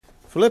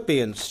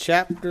Philippians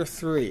chapter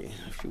 3,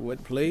 if you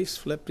would please.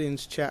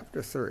 Philippians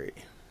chapter 3.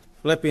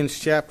 Philippians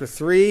chapter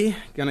 3,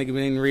 going to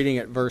begin reading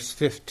at verse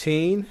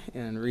 15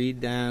 and read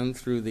down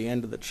through the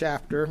end of the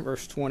chapter,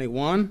 verse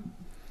 21.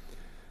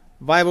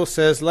 The Bible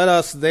says, "Let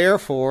us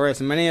therefore, as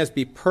many as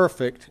be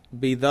perfect,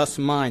 be thus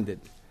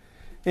minded.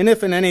 And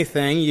if in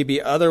anything ye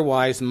be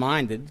otherwise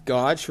minded,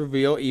 God shall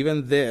reveal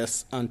even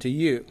this unto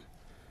you.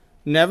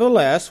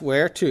 Nevertheless,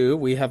 whereto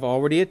we have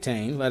already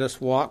attained, let us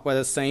walk by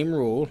the same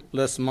rule,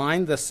 let us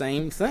mind the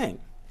same thing.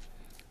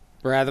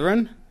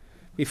 Brethren,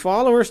 be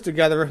followers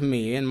together of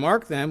me, and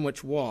mark them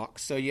which walk,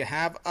 so ye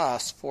have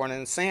us for an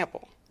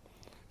ensample.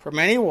 For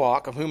many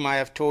walk, of whom I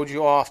have told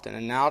you often,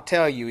 and now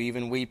tell you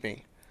even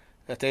weeping,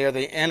 that they are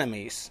the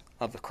enemies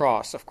of the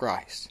cross of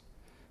Christ,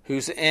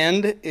 whose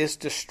end is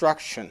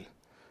destruction,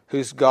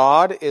 whose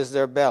God is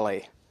their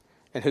belly,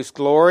 and whose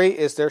glory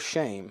is their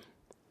shame,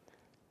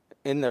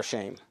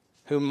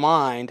 who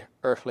mind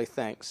earthly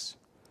things.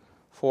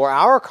 For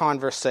our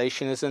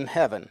conversation is in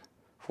heaven,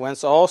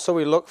 whence also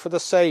we look for the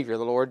Savior,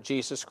 the Lord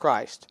Jesus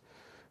Christ,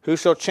 who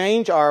shall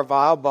change our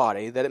vile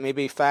body, that it may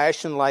be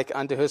fashioned like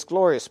unto his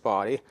glorious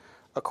body,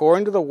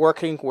 according to the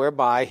working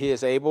whereby he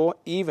is able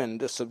even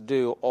to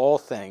subdue all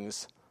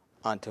things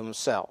unto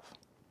himself."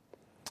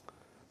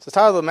 So the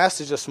title of the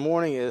message this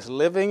morning is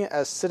Living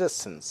as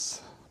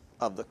Citizens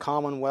of the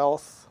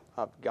Commonwealth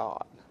of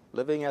God.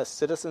 Living as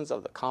citizens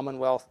of the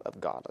Commonwealth of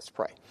God. Let's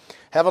pray.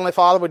 Heavenly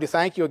Father, we do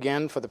thank you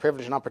again for the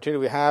privilege and opportunity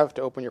we have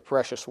to open your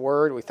precious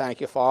word. We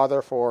thank you,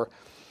 Father, for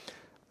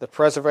the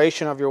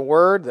preservation of your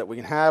word, that we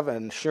can have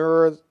and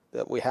ensure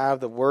that we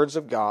have the words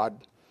of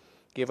God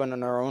given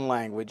in our own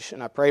language.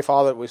 And I pray,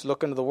 Father, that we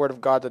look into the word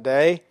of God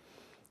today,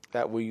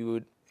 that we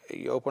would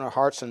open our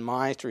hearts and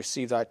minds to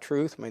receive thy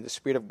truth. May the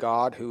Spirit of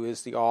God, who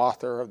is the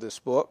author of this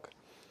book,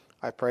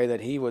 I pray that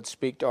he would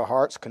speak to our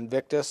hearts,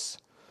 convict us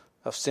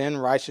of sin,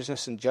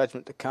 righteousness, and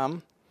judgment to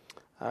come.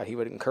 He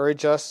would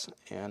encourage us.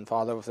 And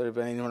Father, if there have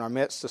been anyone in our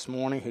midst this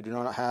morning who do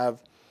not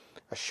have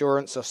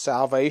assurance of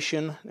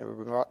salvation, they were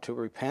brought to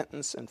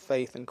repentance and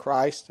faith in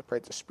Christ, I pray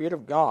that the Spirit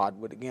of God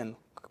would again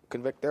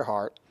convict their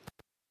heart,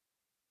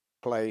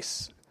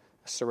 place,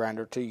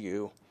 surrender to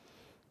you.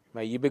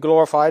 May you be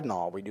glorified in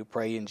all. We do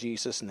pray in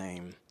Jesus'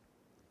 name.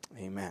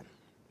 Amen.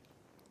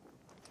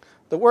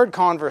 The word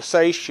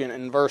conversation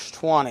in verse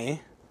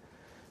 20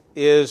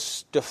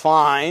 is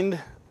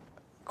defined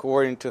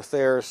according to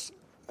Thayer's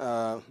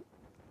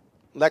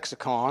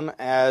lexicon,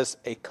 as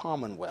a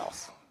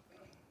commonwealth,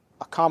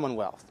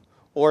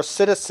 or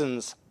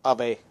citizens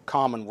of a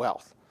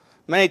commonwealth.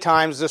 Many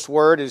times this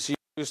word is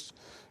used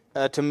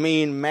to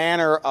mean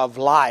manner of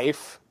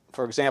life.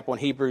 For example, in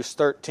Hebrews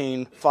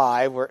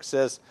 13:5, where it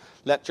says,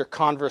 "Let your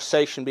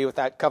conversation be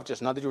without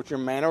covetousness." In other words, your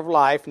manner of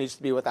life needs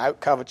to be without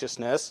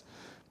covetousness.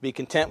 Be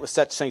content with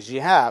such things as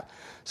you have.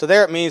 So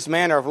there it means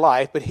manner of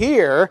life. But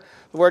here,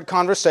 the word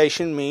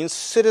conversation means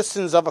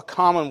citizens of a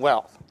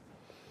commonwealth.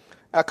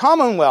 A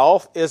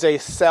commonwealth is a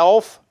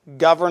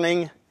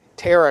self-governing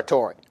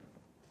territory,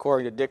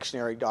 according to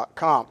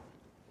dictionary.com.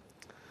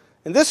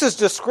 And this is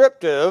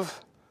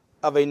descriptive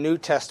of a New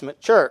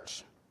Testament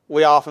church.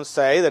 We often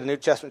say that a New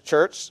Testament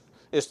church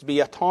is to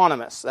be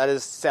autonomous. That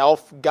is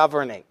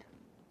self-governing.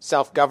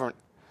 Self-governing.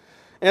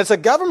 And it's a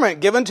government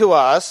given to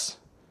us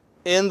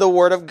in the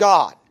Word of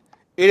God.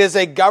 It is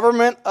a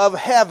government of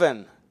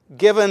heaven,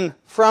 given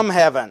from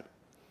heaven,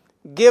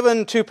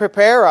 given to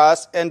prepare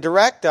us and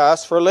direct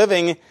us for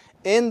living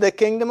in the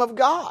kingdom of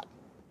God.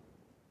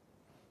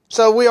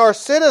 So we are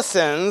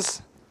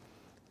citizens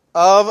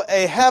of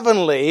a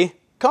heavenly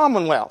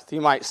commonwealth,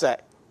 you might say.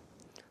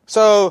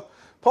 So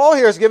Paul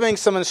here is giving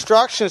some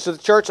instructions to the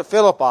church of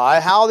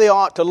Philippi how they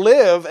ought to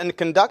live and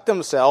conduct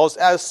themselves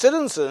as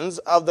citizens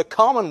of the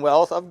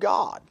commonwealth of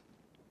God.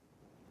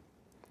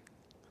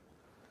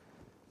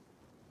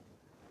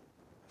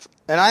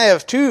 And I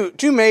have two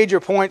major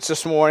points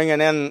this morning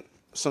and then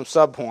some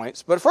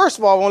sub-points. But first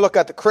of all, I want to look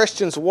at the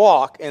Christian's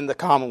walk in the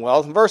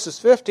Commonwealth. In verses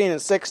 15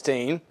 and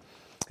 16,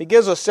 he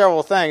gives us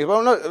several things.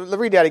 But let's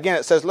read that again.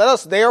 It says, "Let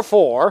us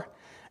therefore,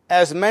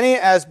 as many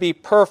as be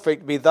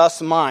perfect, be thus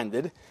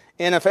minded.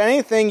 And if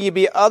anything ye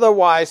be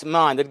otherwise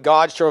minded,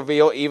 God shall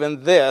reveal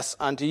even this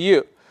unto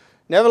you.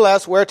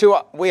 Nevertheless,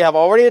 whereto we have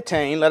already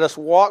attained, let us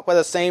walk by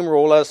the same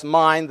rule, let us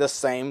mind the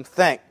same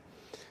thing."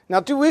 Now,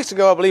 2 weeks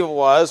ago, I believe it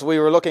was, we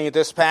were looking at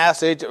this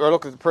passage, or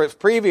looking at the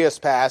previous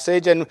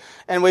passage, and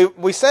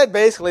we said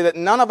basically that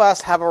none of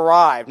us have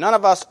arrived. None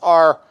of us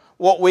are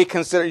what we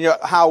consider,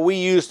 how we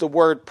use the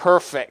word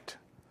perfect.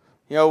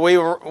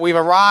 We've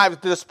arrived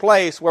at this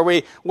place where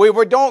we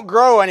don't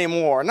grow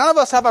anymore. None of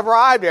us have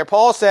arrived there.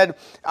 Paul said,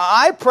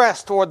 "I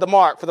press toward the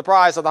mark for the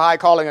prize of the high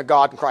calling of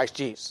God in Christ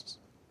Jesus."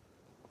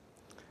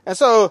 And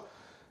so,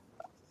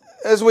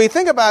 as we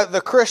think about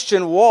the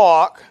Christian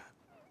walk,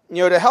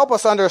 to help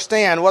us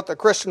understand what the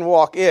Christian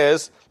walk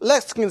is,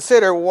 let's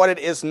consider what it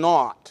is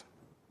not.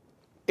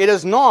 It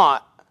is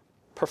not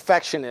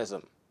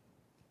perfectionism.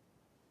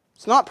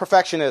 It's not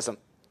perfectionism.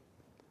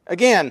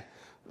 Again,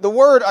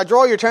 I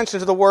draw your attention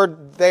to the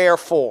word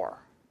therefore.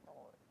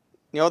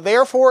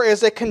 Therefore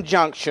is a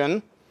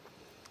conjunction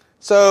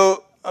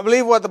So I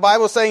believe what the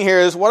Bible is saying here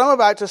is what I'm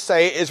about to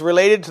say is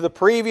related to the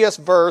previous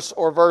verse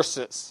or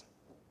verses.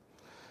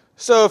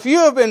 So if you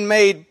have been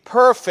made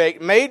perfect,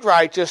 made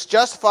righteous,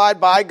 justified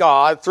by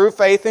God through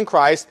faith in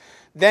Christ,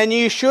 then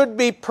you should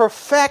be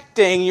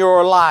perfecting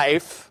your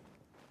life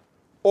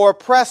or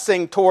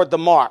pressing toward the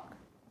mark.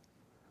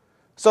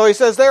 So he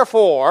says,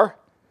 therefore,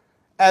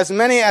 as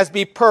many as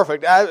be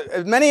perfect,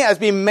 as many as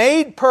be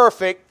made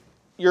perfect,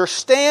 you're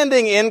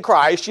standing in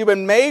Christ, you've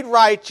been made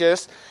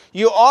righteous,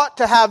 you ought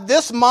to have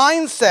this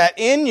mindset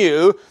in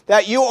you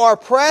that you are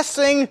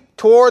pressing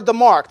toward the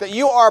mark, that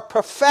you are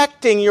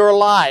perfecting your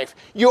life.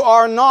 You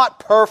are not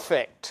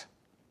perfect.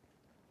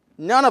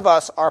 None of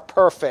us are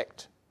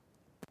perfect.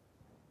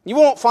 You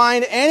won't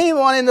find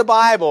anyone in the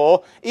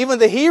Bible, even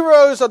the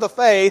heroes of the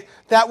faith,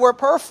 that were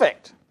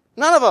perfect.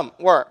 None of them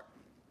were.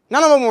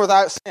 None of them were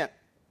without sin.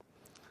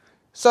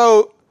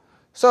 So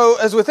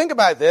as we think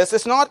about this,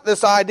 it's not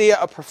this idea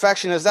of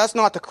perfection, that's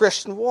not the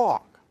Christian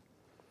walk.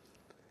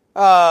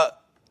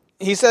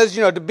 He says,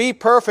 to be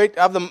perfect,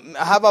 have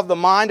of the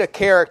mind a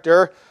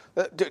character,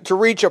 to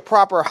reach a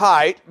proper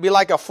height, be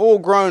like a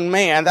full-grown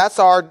man. That's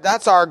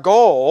our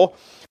goal.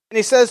 And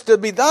he says to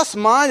be thus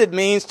minded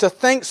means to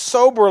think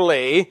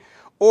soberly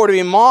or to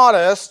be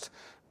modest.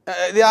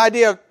 The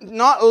idea of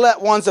not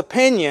let one's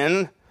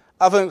opinion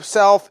of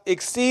himself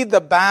exceed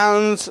the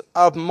bounds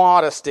of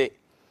modesty.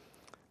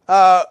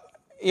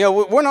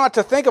 We're not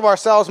to think of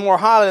ourselves more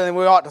highly than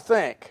we ought to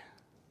think.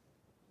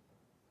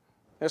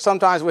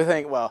 Sometimes we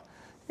think, well,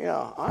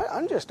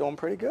 I'm just doing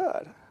pretty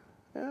good.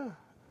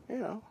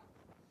 Yeah,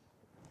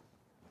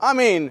 I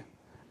mean,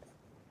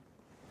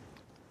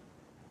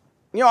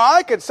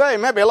 I could say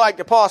maybe like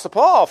the Apostle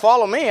Paul,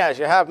 follow me as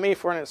you have me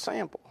for an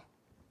example.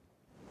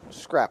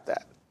 Scrap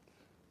that.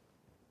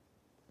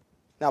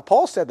 Now,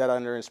 Paul said that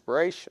under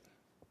inspiration.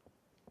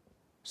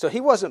 So he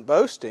wasn't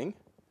boasting.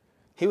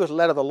 He was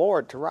led of the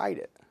Lord to write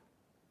it.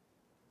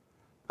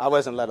 I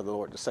wasn't led of the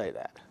Lord to say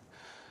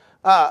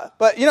that.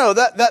 But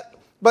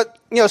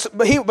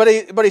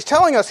he's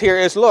telling us here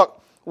is,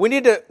 look,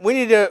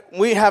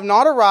 we have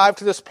not arrived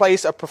to this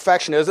place of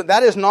perfectionism.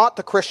 That is not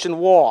the Christian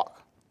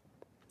walk.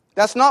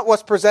 That's not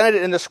what's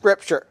presented in the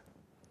Scripture.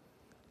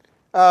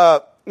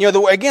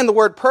 The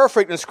word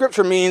perfect in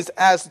Scripture means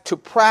as to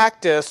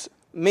practice,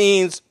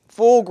 means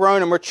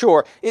full-grown and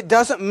mature. It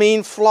doesn't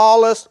mean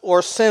flawless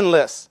or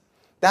sinless.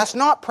 That's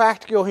not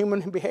practical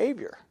human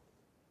behavior.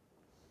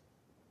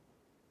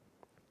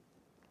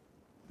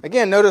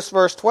 Again, notice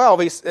verse 12,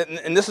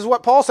 and this is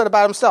what Paul said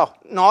about himself.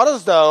 Not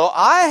as though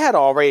I had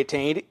already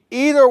attained,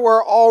 either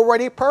were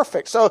already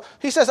perfect. So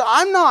he says,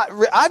 I've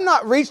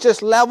not reached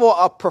this level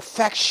of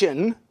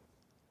perfection.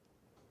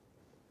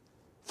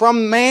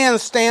 From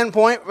man's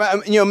standpoint,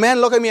 men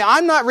look at me,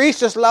 I'm not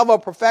reached this level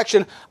of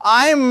perfection.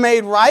 I'm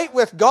made right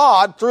with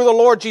God through the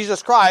Lord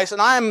Jesus Christ,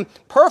 and I'm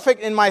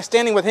perfect in my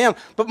standing with Him.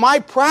 But my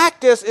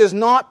practice is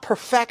not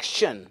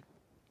perfection.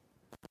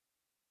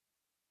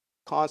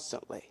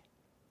 Constantly.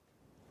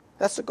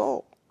 That's the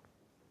goal.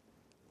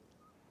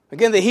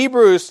 Again, the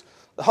Hebrews,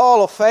 the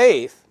Hall of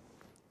Faith,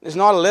 is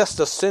not a list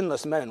of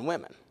sinless men and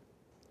women.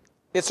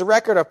 It's a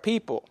record of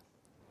people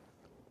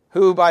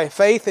who, by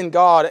faith in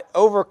God,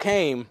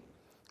 overcame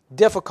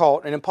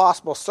difficult and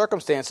impossible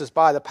circumstances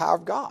by the power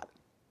of God.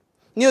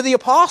 The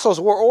apostles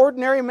were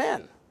ordinary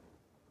men.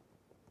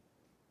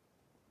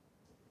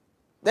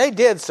 They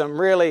did some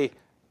really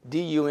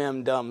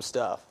dumb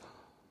stuff,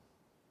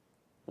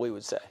 we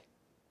would say.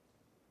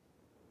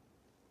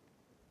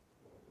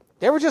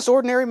 They were just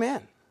ordinary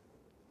men.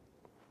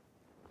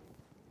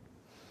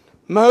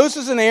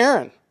 Moses and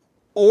Aaron,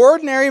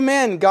 ordinary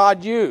men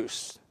God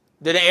used.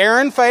 Did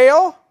Aaron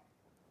fail?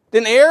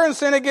 Did Aaron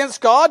sin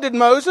against God? Did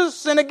Moses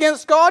sin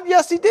against God?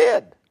 Yes, he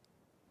did.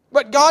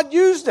 But God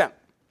used them.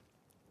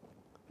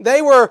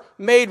 They were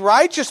made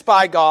righteous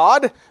by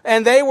God,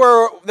 and they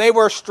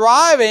were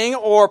striving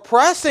or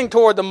pressing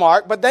toward the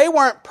mark, but they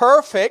weren't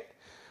perfect.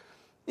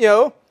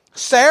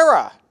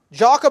 Sarah,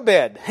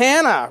 Jochebed,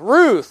 Hannah,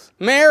 Ruth,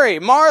 Mary,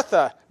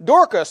 Martha,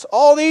 Dorcas,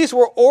 all these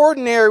were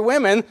ordinary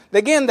women,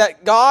 again,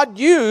 that God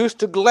used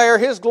to glare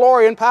His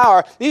glory and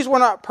power. These were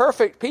not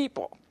perfect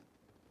people.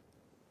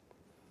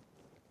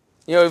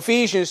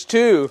 Ephesians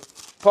 2,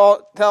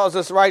 Paul tells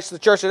us, writes to the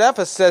church at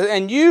Ephesus, says,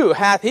 and you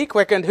hath He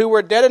quickened who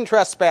were dead in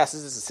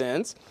trespasses and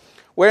sins,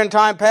 where in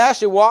time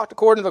past you walked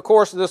according to the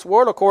course of this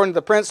world, according to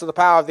the prince of the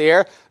power of the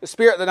air, the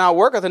spirit that now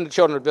worketh in the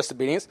children of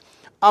disobedience,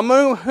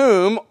 among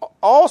whom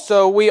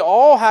also we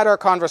all had our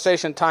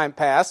conversation in time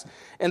past,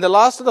 in the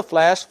lust of the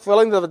flesh,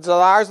 filling the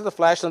desires of the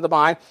flesh and of the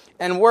mind,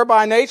 and were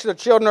by nature the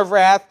children of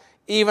wrath,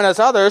 even as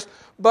others.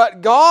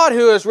 But God,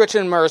 who is rich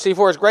in mercy,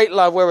 for His great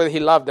love wherewith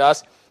He loved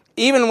us,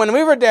 even when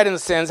we were dead in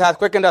sins, hath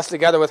quickened us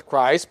together with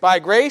Christ. By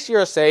grace you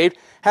are saved,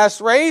 hath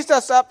raised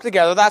us up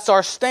together, that's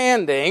our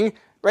standing,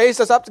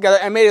 raised us up together,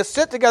 and made us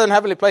sit together in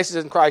heavenly places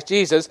in Christ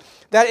Jesus,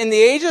 that in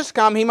the ages to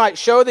come He might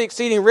show the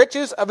exceeding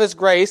riches of His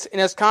grace in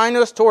His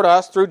kindness toward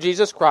us through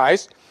Jesus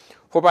Christ.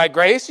 For by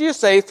grace you are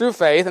saved through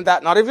faith, and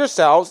that not of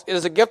yourselves, it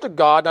is a gift of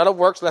God, not of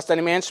works, lest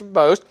any man should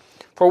boast.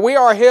 For we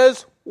are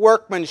His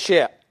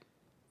workmanship.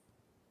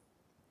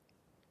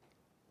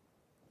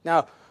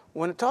 Now,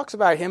 when it talks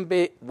about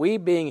we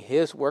being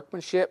his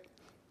workmanship,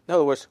 in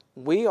other words,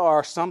 we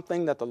are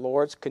something that the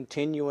Lord's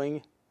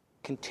continuing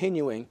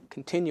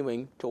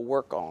to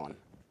work on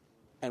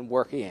and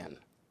work in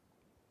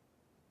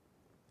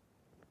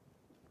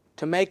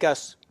to make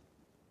us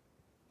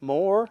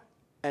more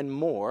and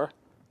more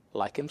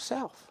like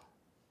himself.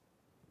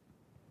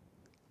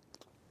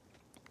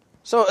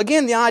 So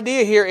again, the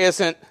idea here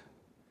isn't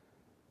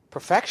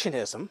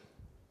perfectionism.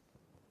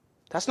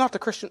 That's not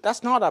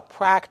a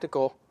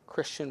practical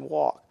Christian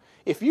walk.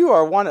 If you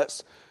are one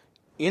that's,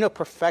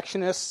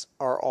 perfectionists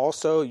are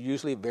also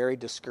usually very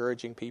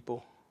discouraging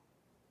people.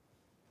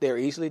 They're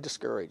easily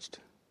discouraged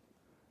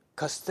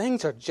because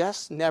things are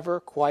just never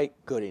quite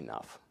good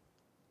enough.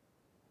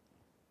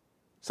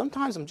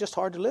 Sometimes I'm just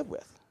hard to live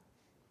with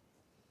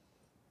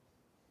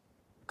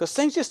because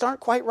things just aren't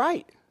quite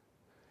right.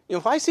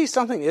 If I see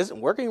something that isn't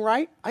working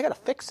right, I got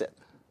to fix it.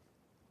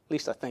 At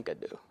least I think I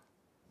do.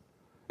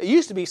 It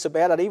used to be so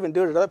bad I'd even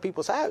do it at other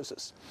people's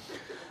houses.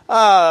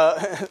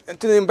 To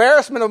the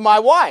embarrassment of my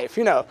wife,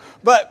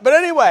 But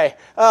anyway,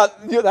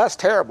 that's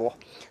terrible.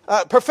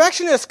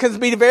 Perfectionists can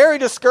be very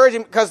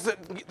discouraging because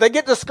they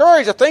get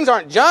discouraged if things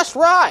aren't just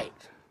right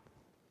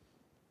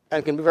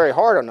and can be very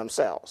hard on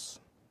themselves.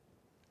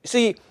 You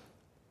see,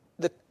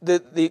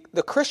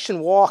 the Christian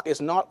walk is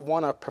not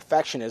one of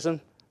perfectionism,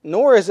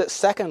 nor is it,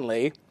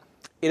 secondly,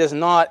 it is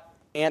not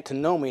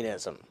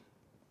antinomianism.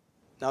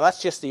 Now,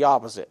 that's just the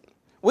opposite.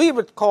 We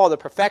would call the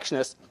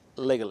perfectionists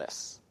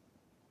legalists.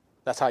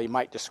 That's how you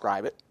might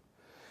describe it.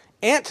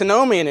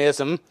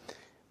 Antinomianism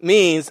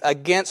means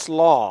against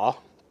law.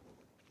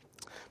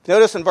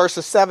 Notice in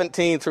verses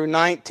 17 through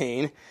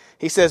 19,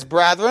 he says,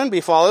 "Brethren, be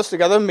followers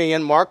together of me,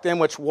 and mark them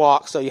which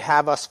walk, so you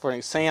have us for an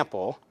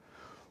example.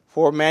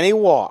 For many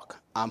walk,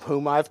 of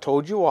whom I have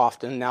told you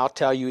often, now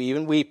tell you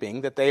even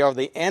weeping, that they are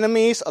the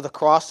enemies of the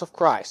cross of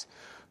Christ,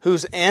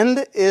 whose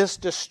end is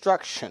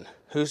destruction,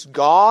 whose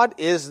God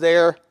is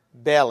their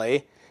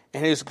belly,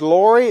 and whose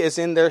glory is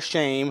in their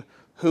shame,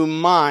 who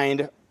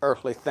mind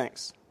earthly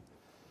things."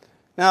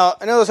 Now,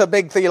 I know there's a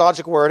big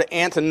theological word,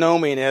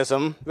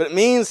 antinomianism, but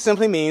it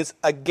simply means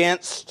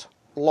against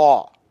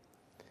law.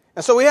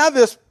 And so we have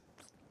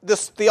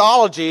this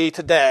theology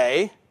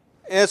today,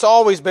 and it's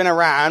always been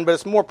around, but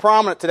it's more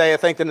prominent today, I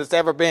think, than it's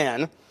ever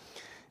been.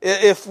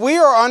 If we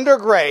are under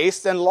grace,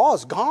 then law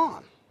is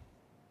gone.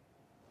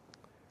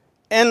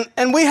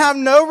 And we have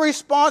no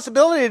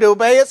responsibility to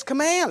obey its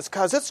commands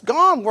because it's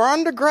gone. We're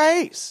under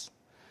grace.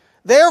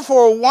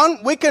 Therefore,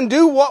 we can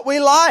do what we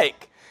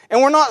like,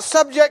 and we're not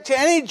subject to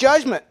any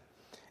judgment.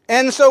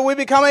 And so we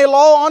become a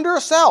law unto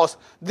ourselves.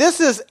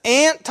 This is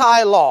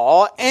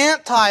anti-law,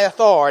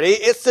 anti-authority.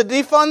 It's to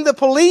defund the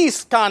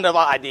police kind of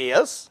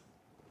ideas.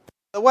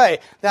 By the way,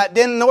 that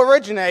didn't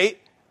originate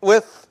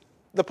with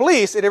the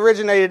police. It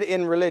originated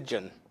in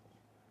religion.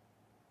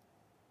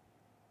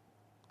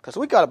 Because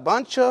we got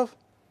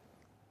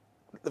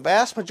the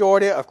vast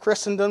majority of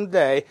Christendom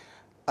today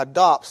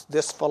adopts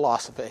this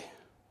philosophy.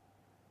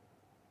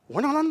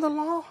 We're not under the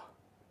law.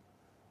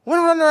 We're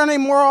not under any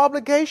moral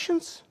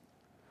obligations.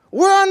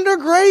 We're under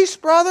grace,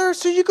 brother,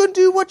 so you can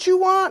do what you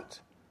want.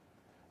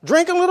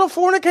 Drink a little,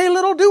 fornicate a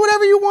little, do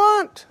whatever you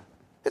want.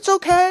 It's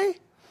okay.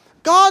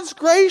 God's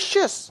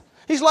gracious.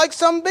 He's like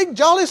some big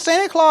jolly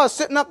Santa Claus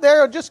sitting up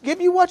there who'll just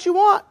give you what you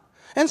want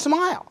and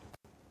smile.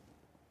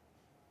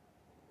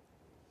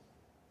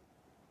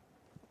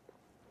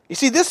 You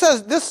see,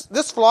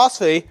 this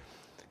philosophy,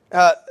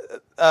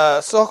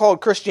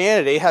 so-called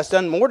Christianity, has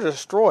done more to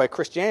destroy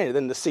Christianity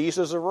than the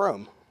Caesars of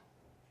Rome,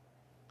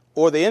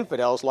 or the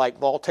infidels like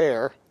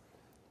Voltaire,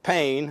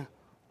 Paine,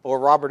 or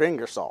Robert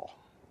Ingersoll.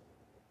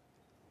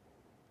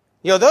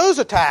 Those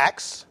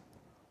attacks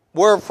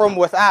were from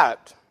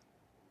without,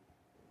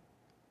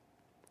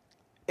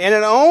 and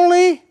it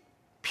only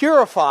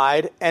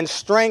purified and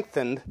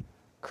strengthened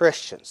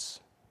Christians.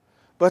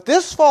 But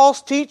this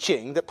false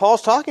teaching that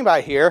Paul's talking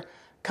about here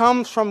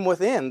comes from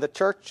within the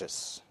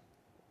churches.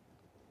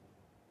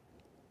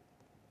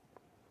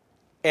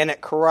 And it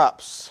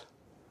corrupts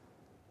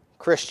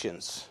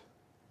Christians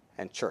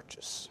and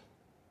churches.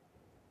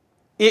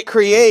 It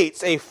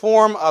creates a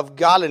form of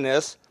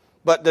godliness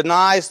but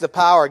denies the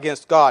power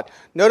against God.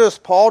 Notice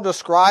Paul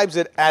describes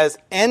it as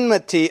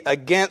enmity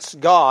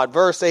against God.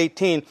 Verse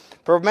 18,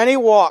 "For many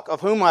walk,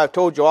 of whom I have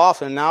told you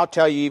often, and now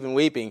tell you even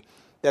weeping,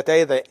 that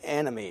they are the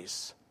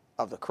enemies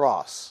of the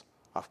cross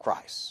of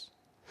Christ."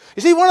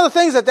 You see, one of the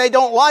things that they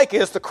don't like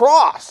is the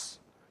cross.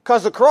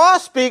 Because the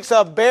cross speaks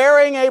of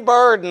bearing a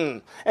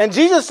burden. And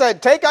Jesus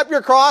said, "Take up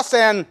your cross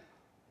and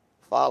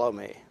follow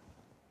me."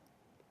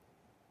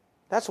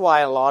 That's why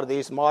in a lot of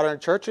these modern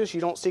churches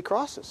you don't see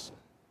crosses.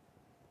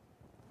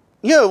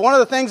 One of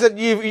the things that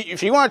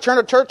if you want to turn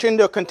a church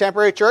into a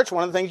contemporary church,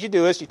 one of the things you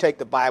do is you take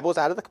the Bibles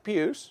out of the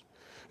pews.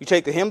 You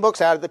take the hymn books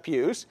out of the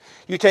pews.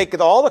 You take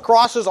all the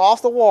crosses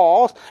off the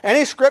walls.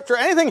 Any scripture,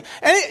 anything.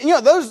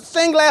 Those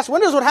stained glass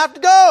windows would have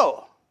to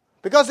go.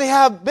 Because they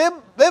have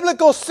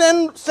biblical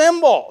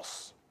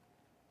symbols.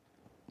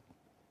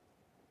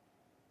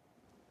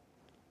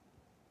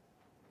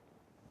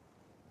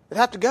 They'd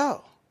have to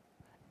go.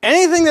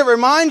 Anything that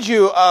reminds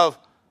you of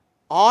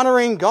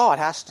honoring God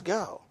has to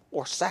go,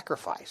 or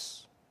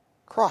sacrifice.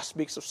 Cross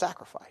speaks of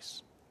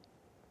sacrifice.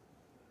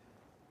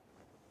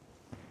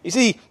 You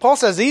see, Paul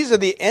says these are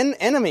the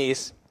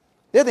enemies.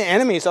 They're the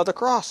enemies of the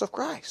cross of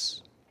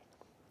Christ.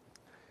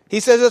 He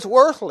says it's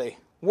worldly,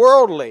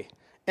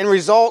 and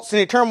results in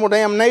eternal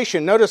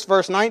damnation. Notice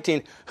verse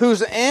 19.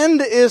 Whose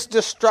end is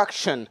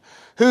destruction,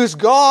 whose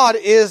God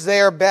is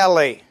their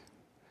belly,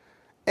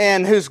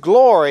 and whose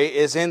glory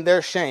is in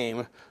their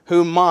shame,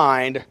 who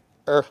mind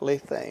earthly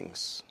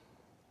things.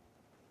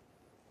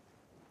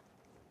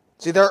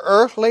 See, they're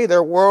earthly,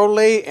 they're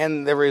worldly,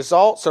 and the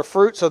results or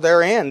fruits of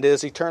their end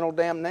is eternal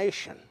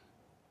damnation.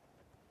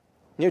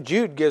 You know,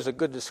 Jude gives a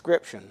good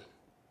description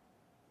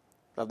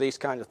of these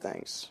kinds of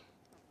things.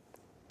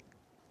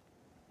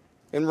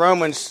 In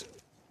Romans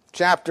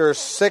chapter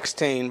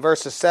 16,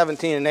 verses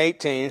 17 and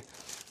 18,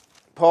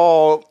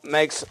 Paul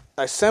makes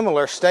a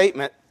similar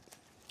statement.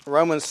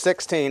 Romans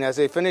 16, as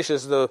he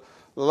finishes the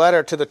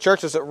letter to the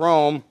churches at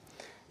Rome,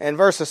 in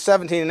verses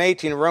 17 and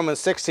 18 of Romans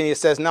 16, he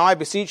says, Now I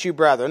beseech you,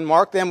 brethren,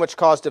 mark them which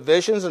cause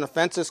divisions and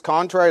offenses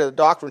contrary to the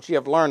doctrine which ye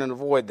have learned, and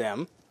avoid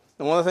them.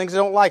 And one of the things they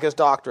don't like is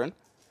doctrine.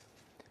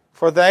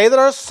 For they that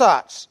are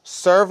such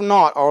serve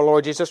not our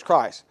Lord Jesus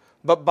Christ,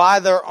 but by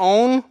their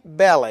own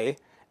belly,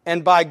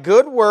 and by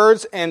good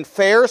words and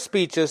fair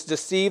speeches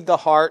deceive the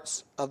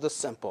hearts of the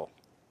simple.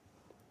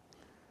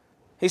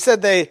 He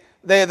said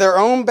their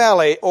own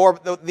belly, or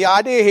the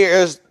idea here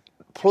is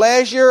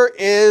pleasure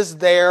is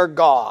their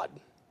God.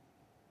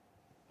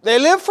 They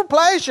live for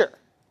pleasure.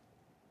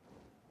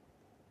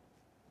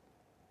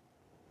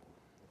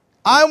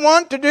 I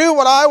want to do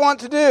what I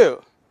want to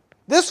do.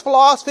 This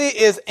philosophy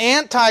is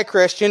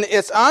anti-Christian,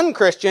 it's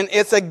unchristian,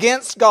 it's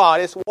against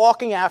God, it's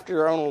walking after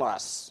your own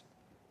lusts.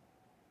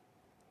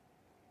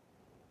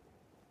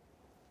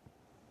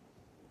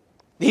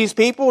 These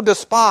people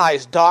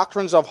despise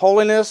doctrines of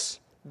holiness,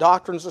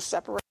 doctrines of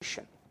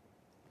separation.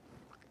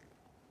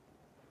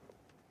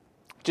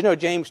 Do you know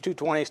James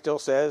 2:20 still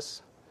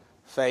says,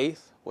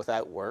 faith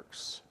without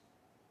works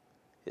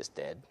is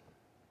dead?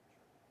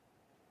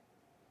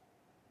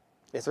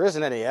 If there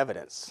isn't any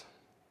evidence,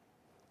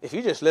 if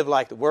you just live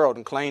like the world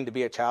and claim to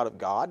be a child of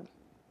God,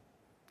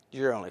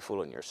 you're only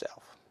fooling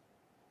yourself.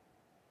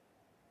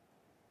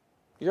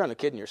 You're only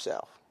kidding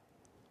yourself.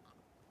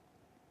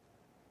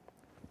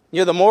 You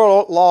know, the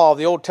moral law of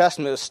the Old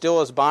Testament is still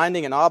as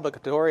binding and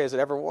obligatory as it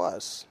ever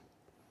was.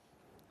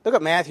 Look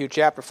at Matthew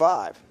chapter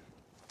 5.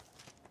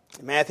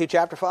 Matthew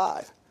chapter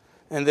 5.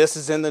 And this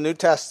is in the New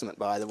Testament,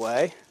 by the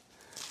way.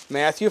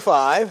 Matthew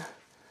 5,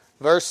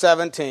 verse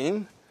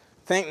 17.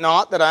 Think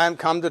not that I am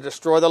come to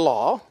destroy the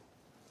law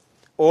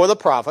or the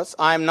prophets.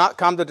 I am not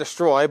come to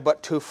destroy,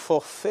 but to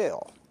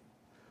fulfill.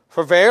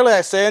 For verily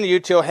I say unto you,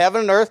 till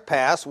heaven and earth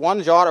pass,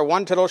 one jot or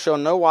one tittle shall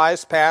no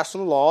wise pass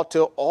from the law,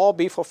 till all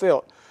be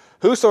fulfilled.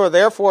 Whosoever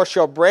therefore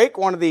shall break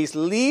one of these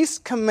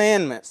least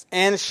commandments,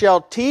 and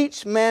shall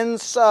teach men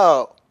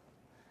so,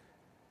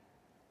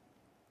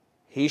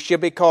 he shall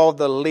be called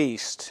the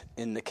least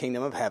in the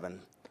kingdom of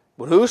heaven.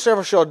 But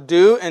whosoever shall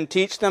do and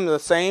teach them, the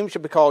same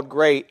shall be called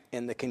great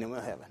in the kingdom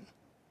of heaven.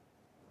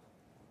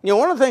 You know,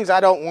 one of the things I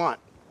don't want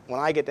when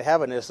I get to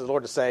heaven is the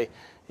Lord to say,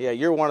 yeah,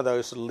 you're one of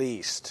those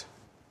least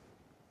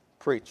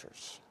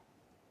preachers.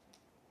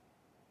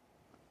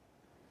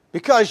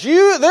 Because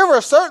there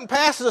were certain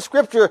passages of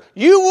Scripture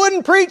you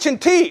wouldn't preach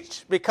and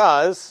teach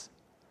because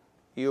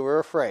you were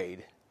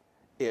afraid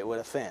it would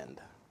offend.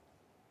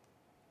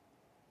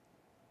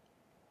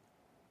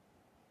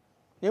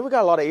 You know, we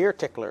got a lot of ear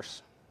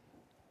ticklers.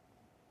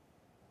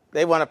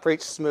 They want to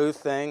preach smooth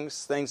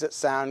things, things that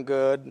sound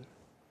good,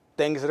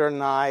 things that are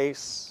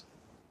nice,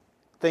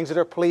 things that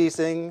are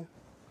pleasing.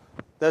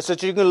 That's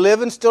that you can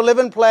live and still live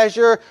in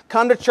pleasure,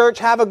 come to church,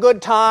 have a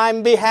good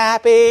time, be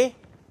happy,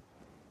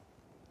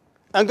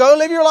 and go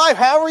live your life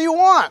however you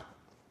want.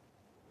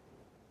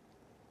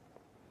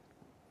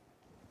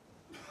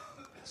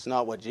 It's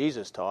not what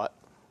Jesus taught.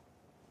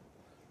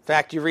 In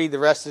fact, you read the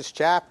rest of this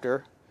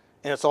chapter,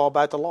 and it's all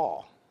about the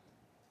law.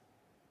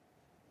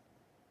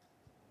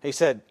 He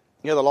said,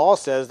 you know, the law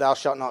says, thou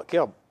shalt not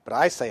kill. But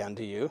I say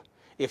unto you,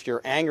 if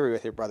you're angry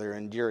with your brother,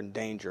 and you're in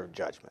danger of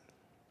judgment.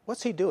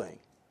 What's he doing?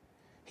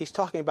 He's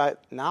talking about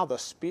now the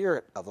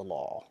spirit of the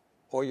law,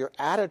 or your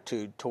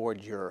attitude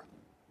toward your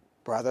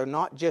brother,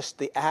 not just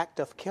the act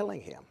of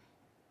killing him.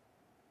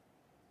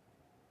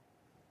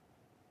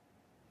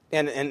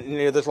 And you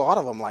know, there's a lot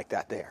of them like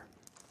that there.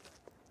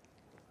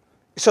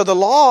 So the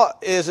law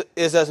is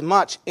as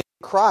much in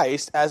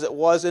Christ as it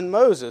was in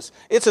Moses.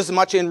 It's as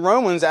much in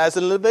Romans as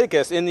in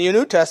Leviticus, in the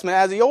New Testament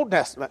as the Old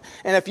Testament.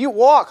 And if you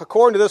walk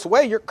according to this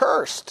way, you're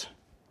cursed.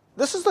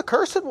 This is the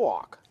cursed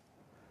walk.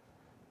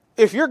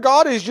 If your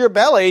God is your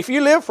belly, if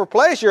you live for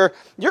pleasure,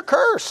 you're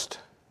cursed.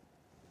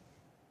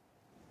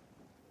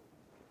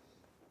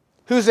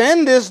 Whose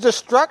end is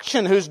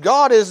destruction, whose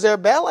God is their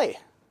belly.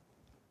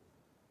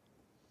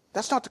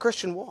 That's not the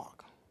Christian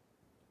walk.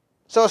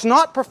 So it's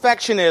not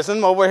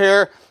perfectionism over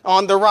here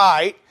on the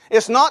right.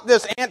 It's not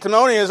this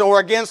antinomianism or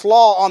against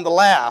law on the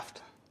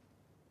left.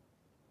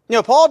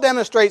 Paul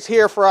demonstrates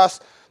here for us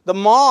the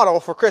model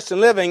for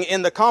Christian living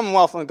in the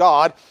Commonwealth of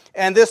God.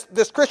 And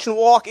this Christian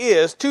walk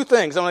is two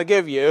things I'm going to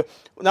give you.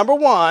 Number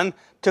one,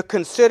 to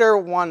consider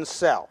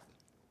oneself.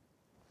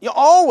 You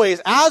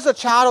always, as a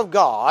child of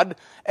God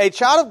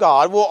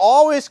will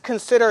always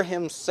consider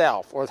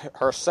himself or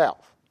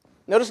herself.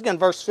 Notice again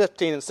verse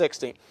 15 and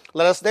 16.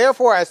 Let us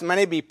therefore, as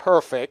many be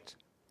perfect,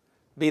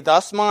 be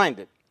thus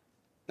minded.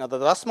 Now the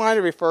thus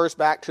minded refers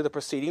back to the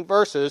preceding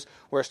verses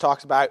where it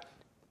talks about,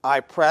 I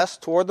press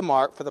toward the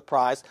mark for the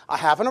prize. I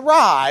haven't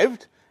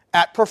arrived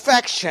at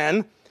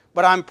perfection,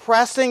 but I'm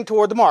pressing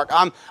toward the mark.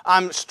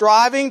 I'm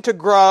striving to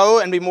grow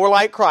and be more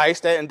like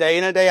Christ day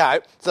in and day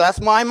out. So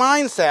that's my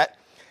mindset.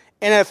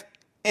 And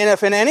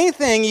if in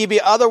anything ye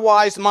be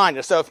otherwise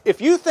minded. So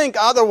if you think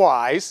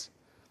otherwise,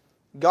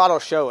 God will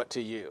show it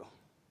to you.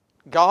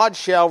 God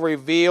shall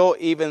reveal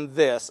even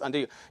this unto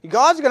you.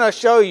 God's going to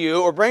show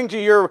you or bring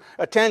to your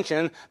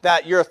attention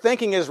that your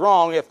thinking is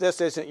wrong if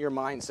this isn't your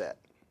mindset.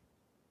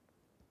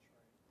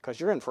 Because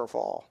you're in for a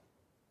fall.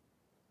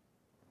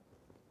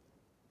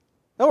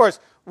 In other words,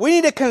 we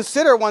need to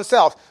consider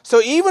oneself.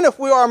 So even if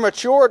we are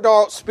mature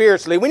adults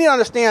spiritually, we need to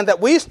understand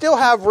that we still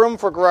have room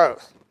for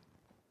growth.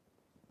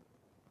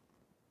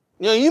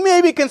 You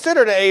may be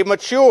considered a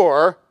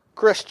mature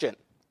Christian.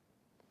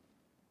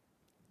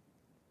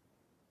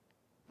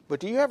 But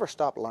do you ever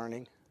stop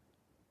learning?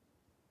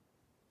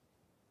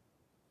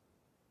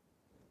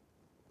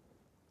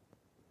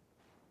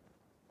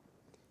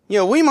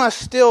 We must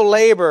still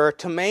labor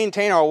to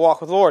maintain our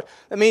walk with the Lord.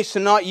 That means to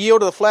not yield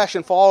to the flesh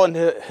and fall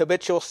into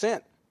habitual sin.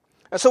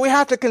 And so we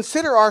have to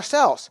consider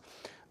ourselves.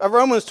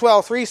 Romans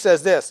 12:3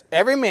 says this,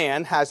 every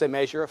man has a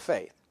measure of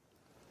faith.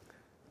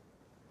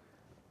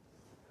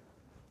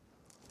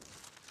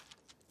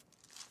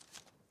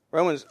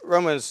 Romans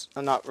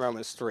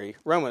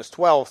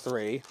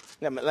 12:3.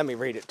 Let me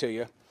read it to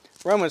you.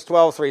 Romans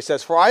 12:3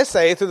 says, for I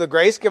say, through the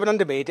grace given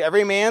unto me, to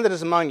every man that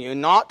is among you,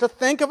 not to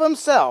think of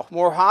himself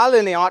more highly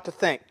than he ought to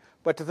think,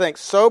 but to think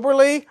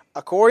soberly,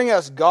 according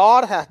as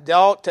God hath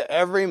dealt to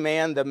every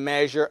man the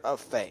measure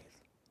of faith.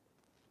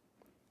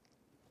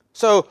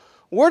 So,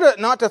 we're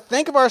not to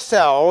think of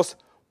ourselves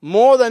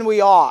more than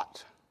we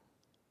ought.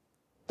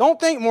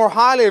 Don't think more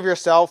highly of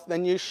yourself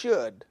than you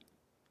should.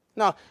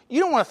 Now, you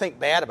don't want to think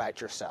bad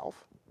about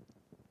yourself.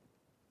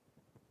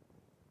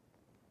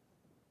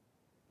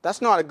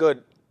 That's not a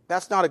good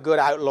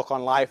outlook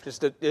on life,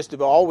 just to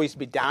always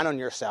be down on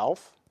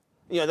yourself.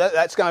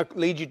 That's going to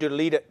lead you to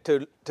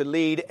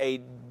lead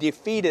a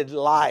defeated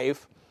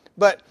life.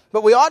 But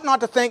we ought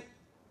not to think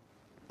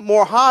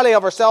more highly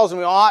of ourselves than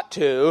we ought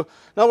to.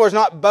 In other words,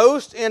 not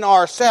boast in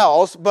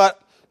ourselves,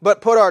 but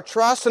put our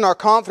trust and our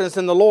confidence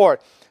in the Lord.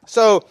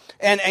 So,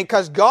 and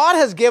because God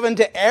has given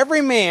to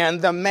every man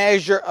the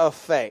measure of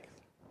faith.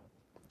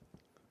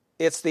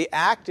 It's the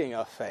acting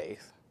of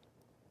faith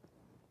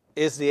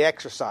is the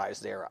exercise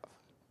thereof.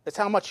 It's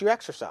how much you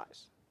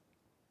exercise.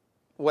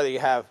 Whether you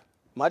have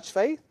much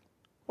faith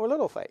or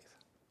little faith.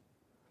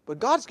 But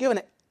God's given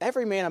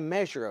every man a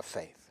measure of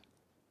faith.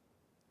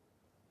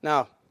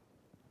 Now,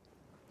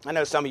 I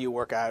know some of you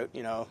work out,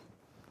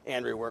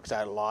 Andrew works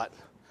out a lot.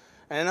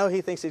 And I know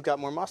he thinks he's got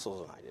more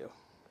muscles than I do.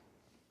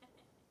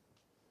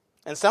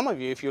 And some of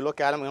you, if you look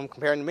at him and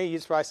comparing to me,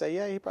 you'd probably say,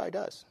 yeah, he probably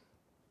does.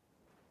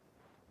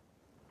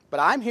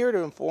 But I'm here to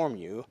inform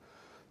you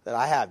that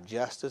I have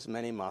just as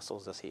many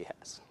muscles as he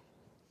has.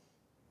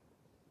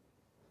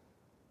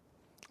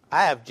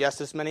 I have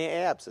just as many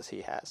abs as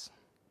he has.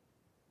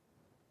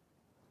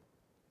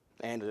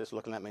 Andrew's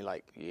looking at me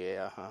like,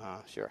 yeah,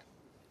 sure.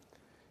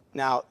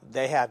 Now,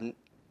 they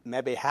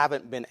maybe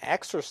haven't been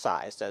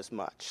exercised as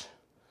much.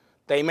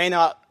 They may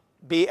not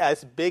be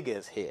as big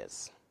as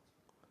his.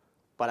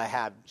 But I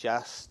have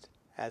just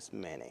as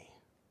many.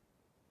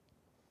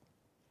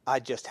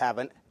 I just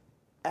haven't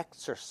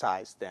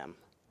exercised them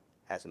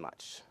as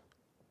much.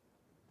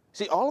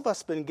 See, all of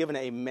us have been given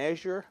a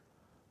measure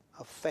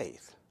of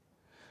faith.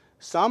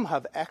 Some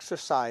have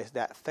exercised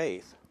that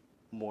faith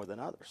more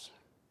than others.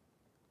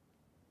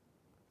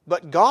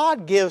 But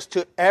God gives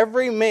to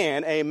every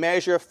man a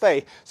measure of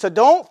faith. So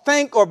don't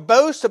think or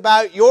boast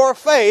about your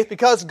faith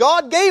because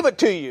God gave it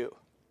to you.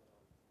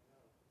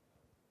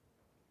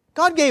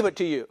 God gave it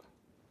to you.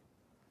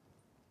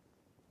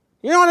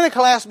 You're not in a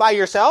class by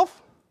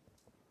yourself.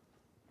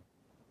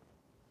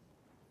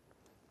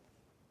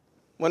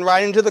 When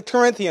writing to the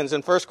Corinthians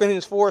in 1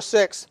 Corinthians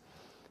 4:6,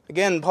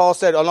 again, Paul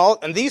said,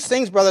 and these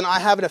things, brethren, I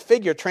have in a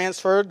figure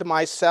transferred to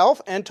myself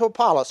and to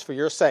Apollos for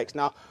your sakes.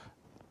 Now,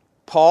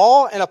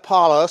 Paul and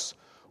Apollos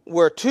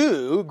were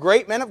two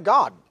great men of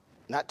God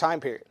in that time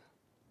period.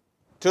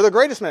 Two of the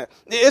greatest men.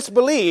 It's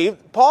believed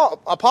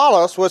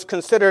Apollos was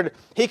considered,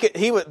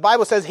 the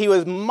Bible says he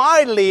was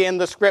mightily in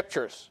the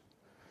Scriptures.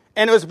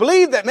 And it was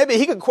believed that maybe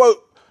he could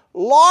quote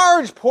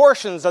large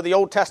portions of the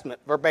Old Testament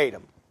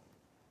verbatim.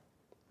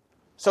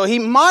 So he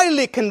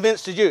mightily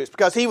convinced the Jews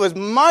because he was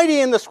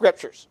mighty in the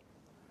Scriptures.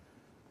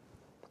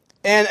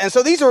 And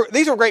so these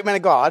are great men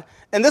of God.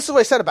 And this is what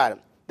he said about him.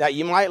 That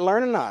you might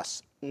learn in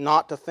us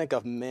not to think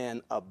of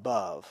men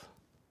above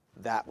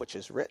that which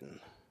is written,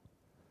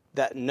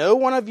 that no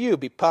one of you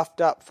be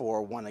puffed up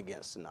for one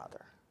against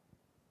another.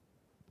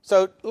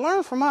 So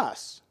learn from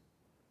us.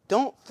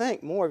 Don't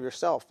think more of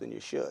yourself than you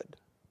should.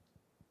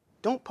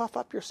 Don't puff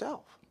up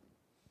yourself.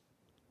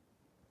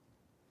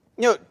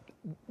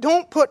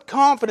 Don't put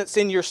confidence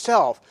in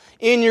yourself,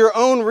 in your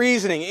own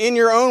reasoning, in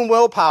your own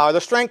willpower, the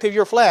strength of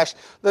your flesh.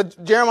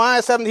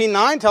 Jeremiah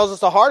 17:9 tells us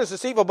the heart is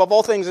deceitful above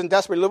all things and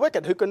desperately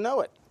wicked. Who can know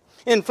it?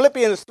 In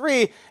Philippians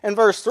 3 and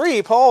verse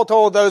 3, Paul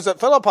told those at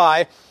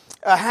Philippi,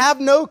 have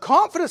no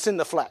confidence in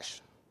the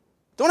flesh.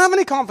 Don't have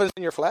any confidence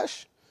in your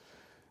flesh.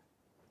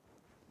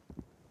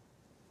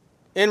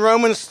 In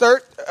Romans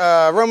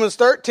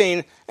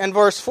 13 and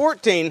verse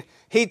 14,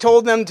 he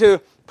told them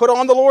to put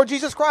on the Lord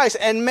Jesus Christ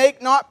and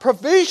make not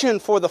provision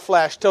for the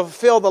flesh to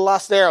fulfill the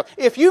lust thereof.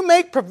 If you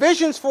make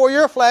provisions for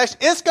your flesh,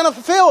 it's going to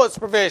fulfill its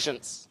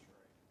provisions.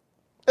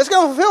 It's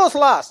going to fulfill its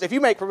lust if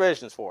you make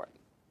provisions for it.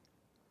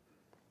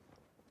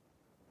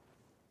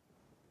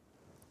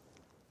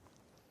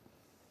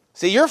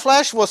 See, your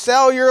flesh will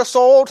sell your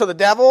soul to the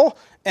devil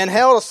and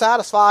hell to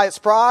satisfy its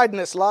pride and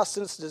its lusts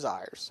and its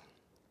desires.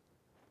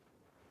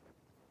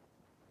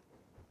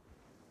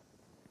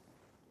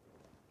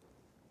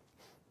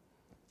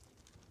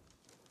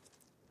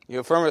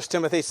 You 1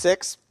 Timothy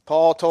 6,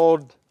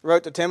 Paul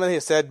wrote to Timothy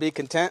and said, be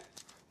content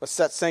with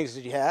such things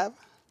as you have.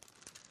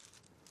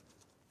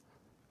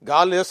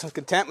 Godliness and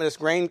contentment is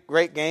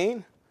great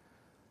gain.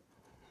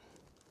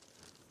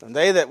 And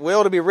they that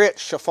will to be rich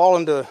shall fall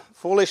into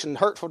foolish and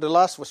hurtful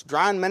lust, which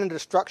drown men into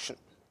destruction.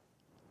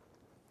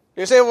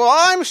 You say, well,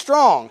 I'm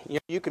strong.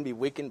 You can be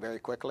weakened very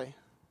quickly.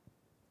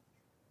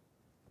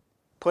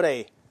 Put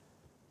a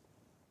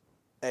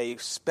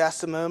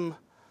specimen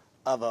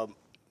of a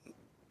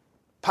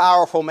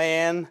powerful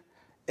man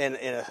in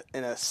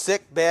a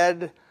sick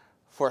bed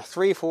for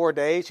 3-4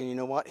 days, and you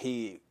know what?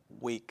 He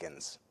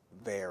weakens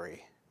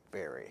very,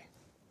 very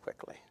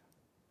quickly.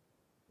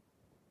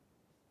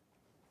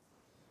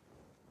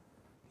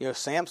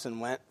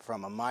 Samson went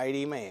from a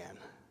mighty man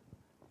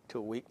to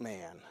a weak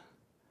man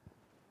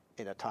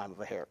in a time of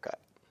a haircut.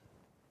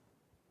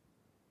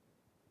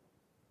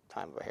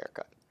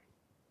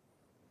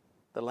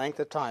 The length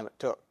of time it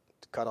took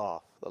to cut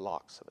off the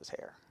locks of his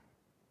hair.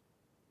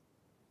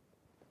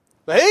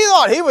 But he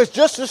thought he was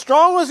just as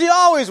strong as he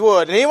always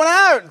would. And he went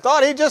out and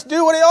thought he'd just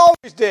do what he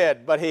always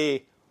did. But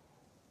he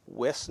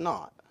wist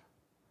not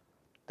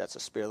that the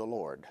Spirit of the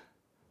Lord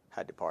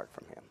had departed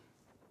from him.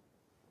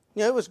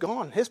 It was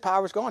gone. His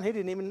power was gone. He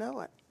didn't even know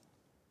it.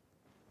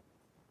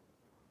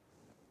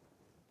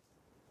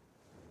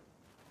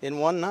 In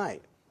one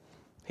night,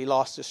 he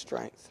lost his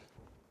strength.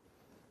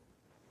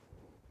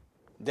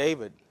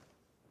 David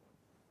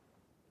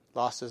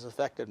lost his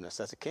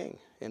effectiveness as a king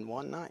in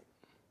one night.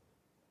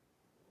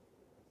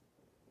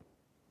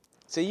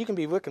 See, you can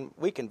be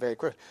weakened very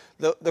quickly.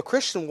 The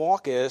Christian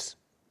walk is,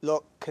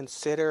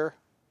 consider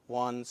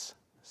one's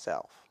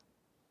self.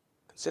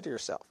 Consider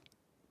yourself.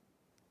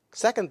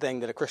 Second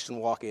thing that a Christian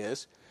walk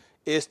is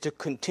to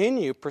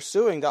continue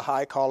pursuing the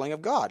high calling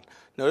of God.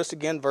 Notice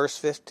again verse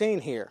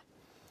 15 here.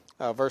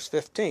 Verse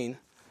 15,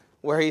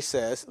 where he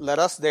says, let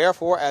us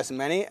therefore, as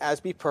many as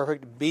be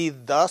perfect, be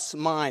thus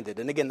minded.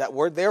 And again, that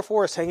word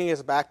therefore is taking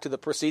us back to the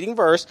preceding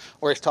verse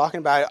where he's talking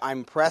about,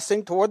 I'm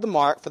pressing toward the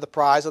mark for the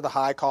prize of the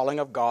high calling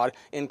of God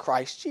in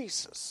Christ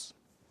Jesus.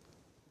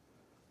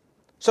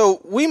 So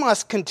we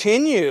must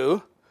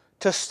continue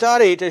to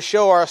study to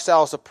show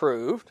ourselves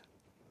approved.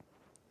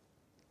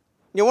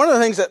 One of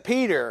the things that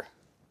Peter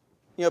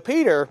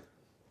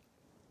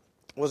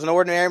was an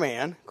ordinary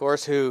man, of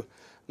course, who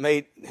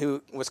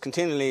was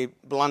continually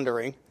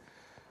blundering.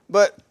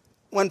 But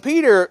when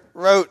Peter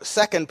wrote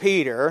 2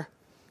 Peter,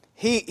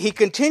 he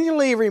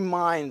continually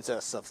reminds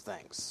us of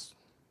things.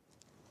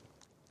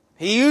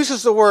 He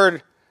uses the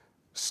word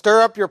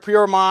stir up your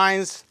pure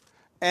minds,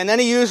 and then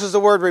he uses the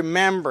word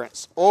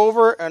remembrance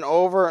over and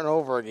over and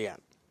over again.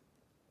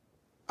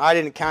 I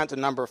didn't count the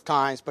number of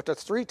times, but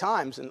there's 3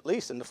 times at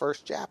least in the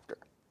first chapter.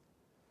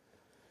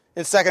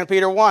 In 2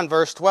 Peter 1,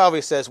 verse 12,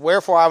 he says,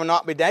 wherefore I will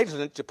not be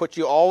negligent to put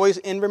you always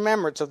in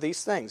remembrance of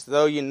these things,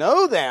 though you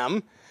know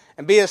them,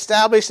 and be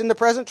established in the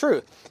present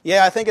truth.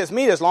 I think it's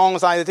meet as long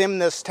as I am in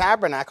this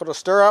tabernacle to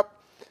stir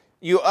up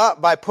you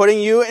up by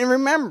putting you in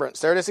remembrance.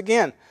 There it is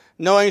again.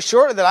 Knowing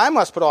shortly that I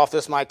must put off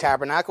this my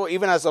tabernacle,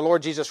 even as the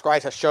Lord Jesus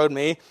Christ has showed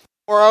me.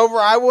 Moreover,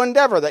 I will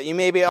endeavor that you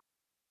may be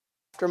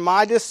after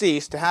my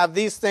decease to have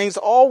these things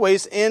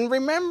always in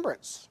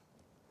remembrance.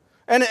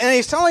 And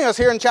he's telling us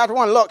here in chapter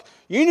 1, look,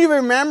 you need to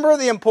remember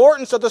the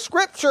importance of the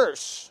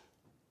Scriptures.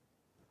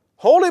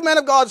 Holy men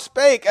of God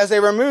spake as they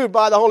were moved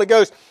by the Holy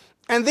Ghost.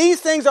 And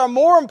these things are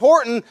more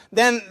important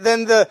than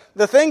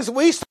the things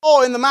we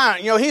saw in the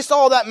mount. He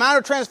saw that Mount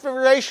of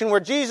Transfiguration where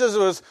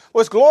Jesus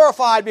was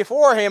glorified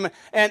before him,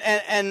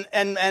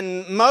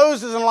 and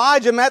Moses and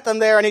Elijah met them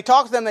there, and he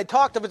talked to them, they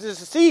talked of his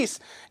decease,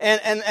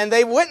 and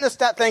they witnessed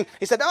that thing.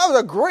 He said, that was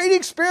a great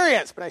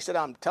experience. But I said,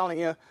 I'm telling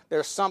you,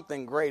 there's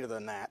something greater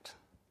than that.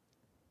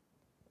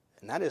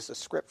 And that is the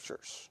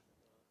Scriptures.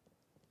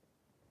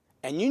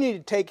 And you need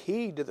to take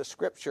heed to the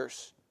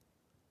Scriptures.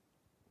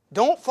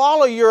 Don't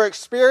follow your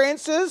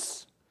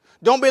experiences.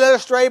 Don't be led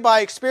astray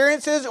by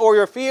experiences or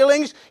your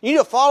feelings. You need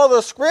to follow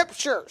the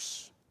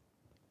Scriptures.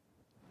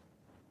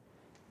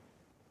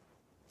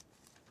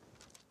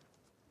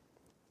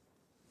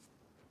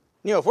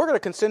 You know, if we're going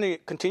to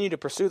continue to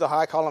pursue the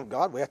high calling of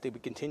God, we have to be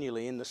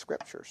continually in the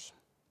Scriptures.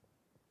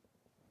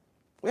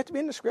 We have to be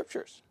in the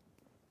Scriptures.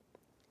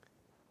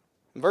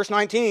 In verse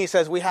 19, he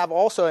says, we have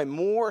also a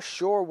more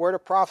sure word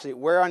of prophecy,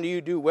 whereunto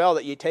you do well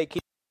that ye take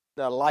heed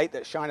the light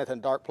that shineth in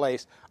a dark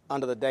place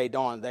unto the day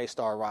dawn, and the day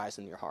star rise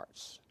in your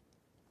hearts.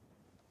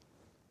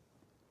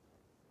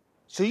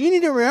 So you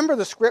need to remember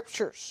the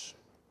Scriptures,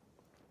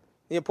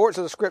 the importance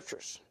of the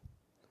Scriptures.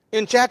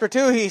 In chapter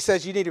 2, he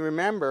says you need to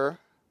remember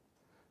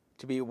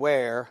to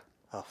beware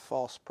of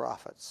false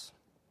prophets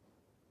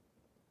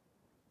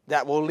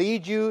that will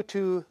lead you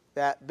to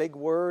that big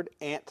word,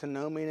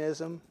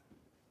 antinomianism,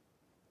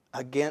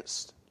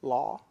 against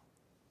law.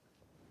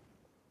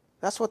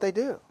 That's what they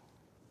do.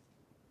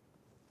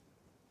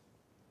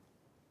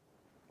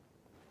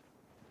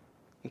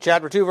 In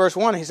chapter 2, verse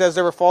 1, he says,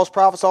 there were false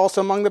prophets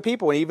also among the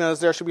people, and even as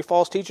there shall be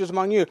false teachers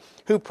among you,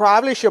 who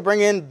privately shall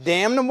bring in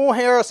damnable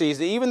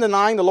heresies, even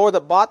denying the Lord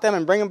that bought them,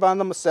 and bring upon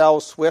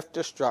themselves swift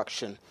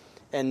destruction.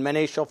 And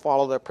many shall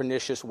follow their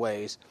pernicious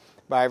ways,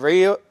 by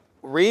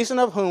reason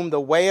of whom the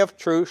way of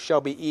truth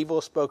shall be evil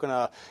spoken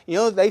of. You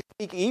know, they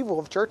speak evil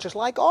of churches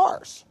like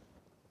ours.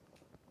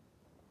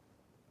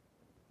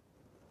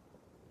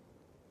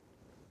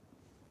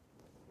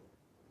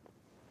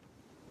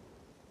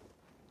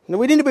 Now,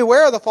 we need to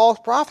beware of the false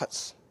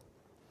prophets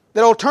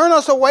that will turn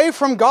us away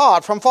from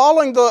God, from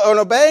following and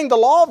obeying the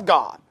law of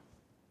God.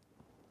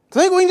 I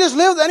think we can just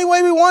live any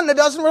way we want and it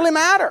doesn't really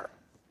matter.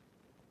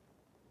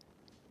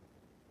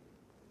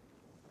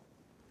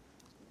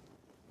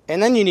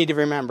 And then you need to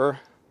remember,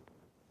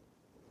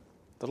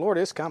 the Lord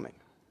is coming.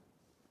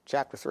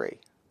 Chapter 3.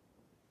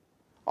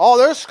 Oh,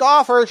 there's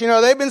scoffers,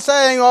 they've been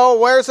saying, oh,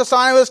 where's the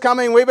sign of this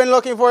coming? We've been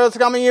looking for this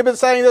coming. You've been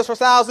saying this for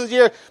thousands of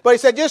years. But he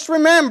said, just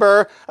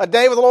remember, a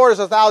day with the Lord is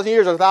 1,000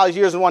 years, or 1,000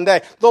 years in one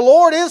day. The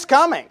Lord is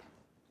coming.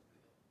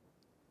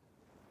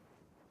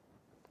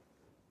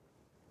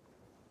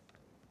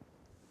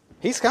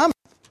 He's coming.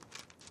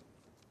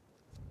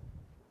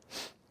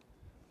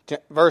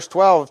 Verse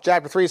 12,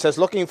 chapter 3 says,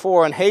 looking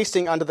for and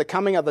hasting unto the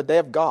coming of the day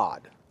of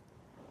God.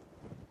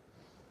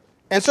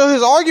 And so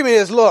his argument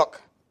is,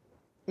 look,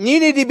 you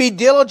need to be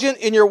diligent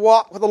in your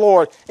walk with the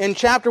Lord. In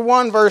chapter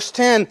 1, verse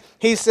 10,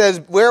 he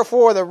says,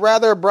 wherefore the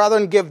rather,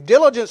 brethren, give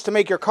diligence to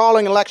make your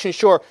calling and election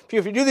sure.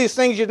 If you do these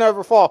things, you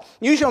never fall.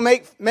 You shall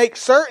make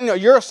certain of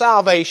your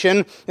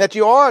salvation, that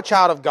you are a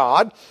child of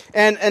God.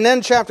 And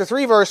then chapter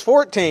 3, verse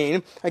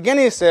 14, again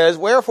he says,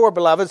 wherefore,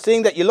 beloved,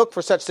 seeing that you look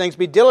for such things,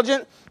 be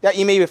diligent, that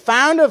you may be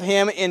found of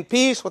him in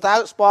peace,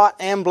 without spot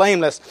and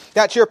blameless,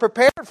 that you're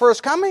prepared for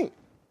his coming.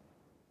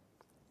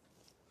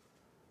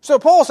 So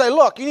Paul say,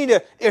 look, you need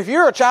to, if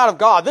you're a child of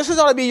God, this is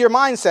ought to be your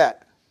mindset.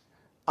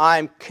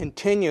 I'm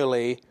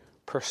continually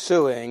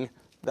pursuing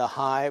the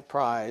high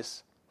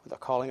prize of the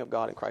calling of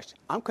God in Christ.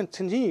 I'm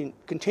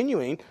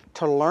continuing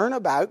to learn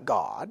about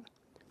God,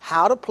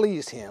 how to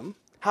please him,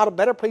 how to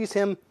better please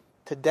him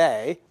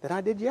today than I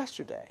did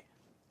yesterday.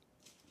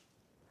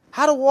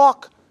 How to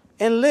walk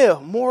and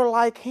live more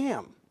like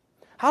him.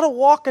 How to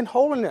walk in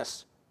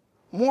holiness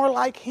more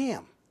like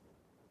him.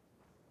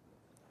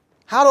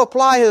 How to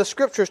apply the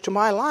Scriptures to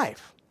my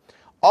life.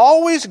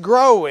 Always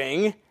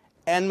growing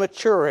and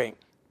maturing.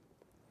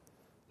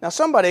 Now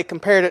somebody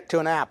compared it to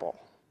an apple.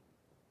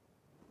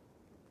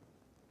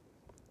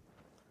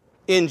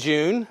 In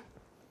June,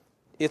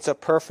 it's a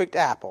perfect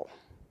apple.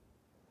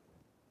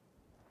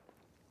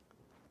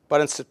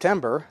 But in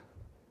September,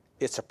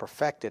 it's a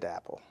perfected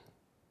apple.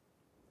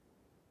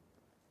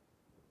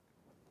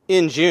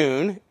 In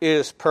June, it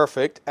is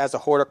perfect as a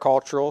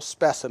horticultural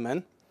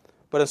specimen.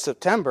 But in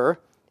September,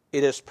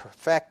 it is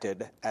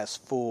perfected as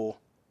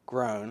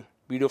full-grown,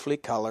 beautifully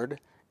colored,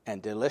 and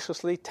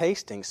deliciously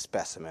tasting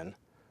specimen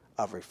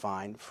of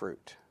refined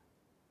fruit.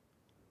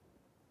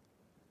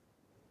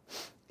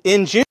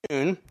 In June,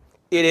 it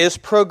is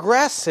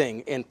progressing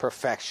in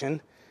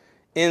perfection.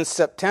 In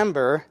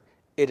September,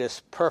 it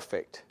is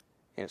perfect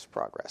in its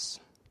progress.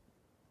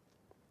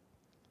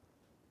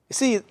 You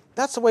see,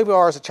 that's the way we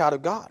are as a child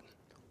of God.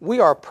 We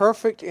are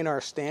perfect in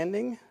our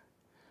standing.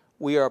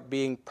 We are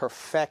being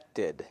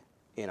perfected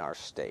in our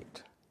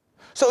state.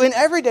 So in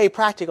everyday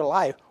practical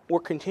life, we're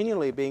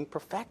continually being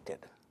perfected.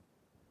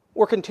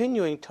 We're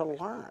continuing to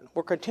learn.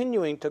 We're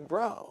continuing to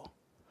grow.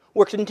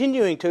 We're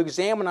continuing to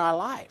examine our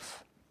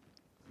life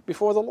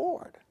before the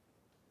Lord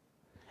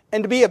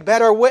and to be a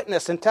better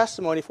witness and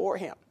testimony for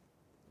him.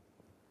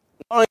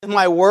 Not only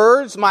my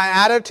words, my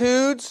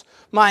attitudes,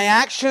 my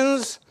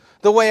actions,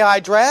 the way I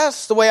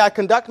dress, the way I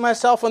conduct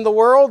myself in the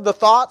world, the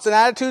thoughts and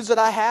attitudes that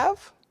I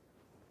have.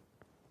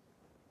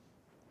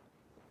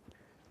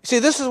 See,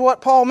 this is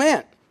what Paul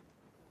meant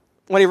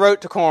when he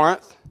wrote to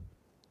Corinth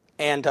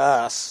and to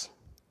us.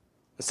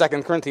 In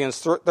 2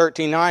 Corinthians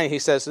 13:9, he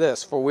says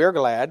this, for we are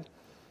glad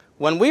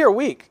when we are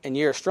weak and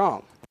ye are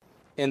strong.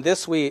 In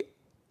this we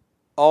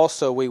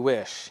also we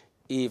wish,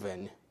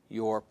 even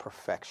your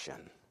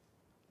perfection.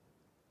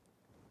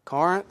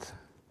 Corinth,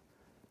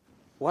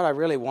 what I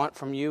really want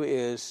from you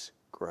is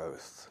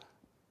growth.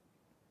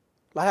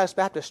 Lighthouse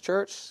Baptist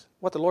Church,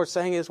 what the Lord's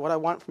saying is, what I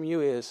want from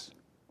you is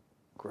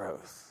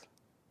growth.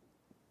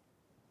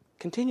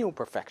 Continual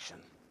perfection.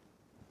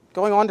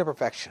 Going on to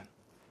perfection.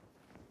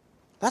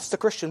 That's the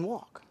Christian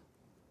walk.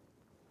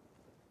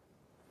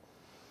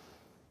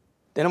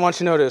 Then I want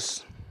you to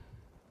notice,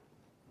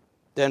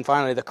 then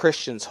finally, the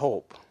Christian's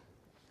hope.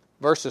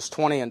 Verses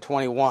 20 and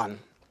 21.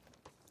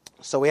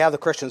 So we have the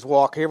Christian's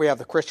walk. Here we have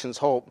the Christian's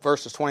hope.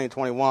 Verses 20 and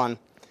 21. It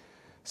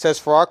says,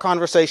 "For our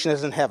conversation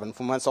is in heaven,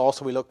 from whence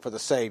also we look for the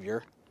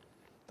Savior,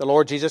 the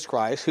Lord Jesus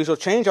Christ, who shall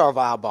change our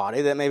vile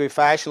body, that it may be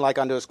fashioned like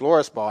unto his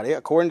glorious body,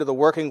 according to the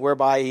working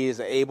whereby he is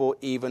able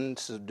even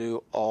to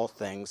do all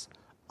things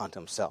unto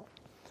himself."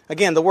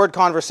 Again, the word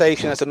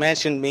conversation, as I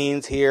mentioned,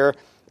 means here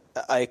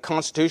a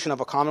constitution of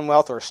a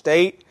commonwealth or a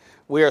state.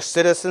 We are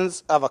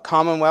citizens of a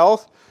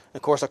commonwealth.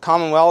 Of course, a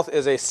commonwealth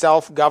is a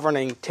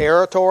self-governing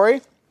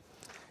territory.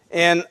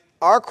 And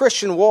our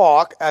Christian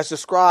walk, as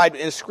described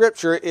in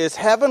Scripture, is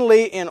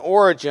heavenly in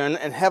origin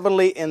and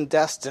heavenly in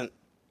destined.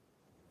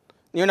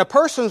 And a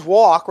person's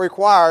walk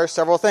requires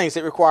several things.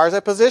 It requires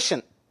a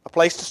position, a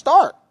place to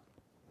start,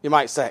 you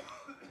might say.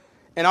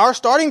 And our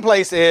starting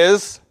place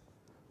is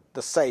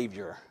the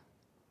Savior,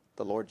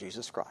 the Lord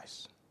Jesus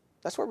Christ.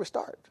 That's where we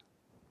start.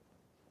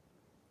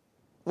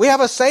 We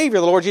have a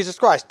Savior, the Lord Jesus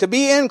Christ. To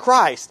be in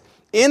Christ,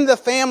 in the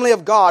family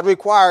of God,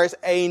 requires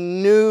a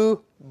new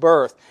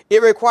birth.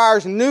 It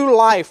requires new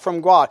life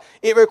from God.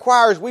 It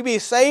requires we be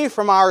saved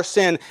from our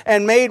sin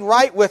and made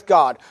right with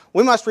God.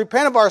 We must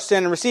repent of our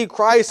sin and receive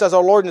Christ as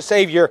our Lord and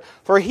Savior,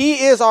 for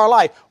He is our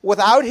life.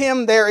 Without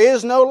Him, there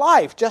is no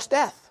life, just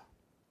death.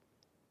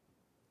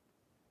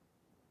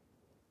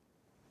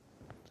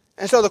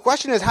 And so the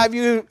question is, do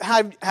you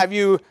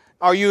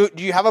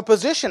have a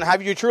position?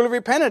 Have you truly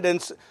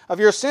repented of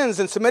your sins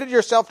and submitted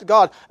yourself to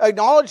God?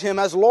 Acknowledge Him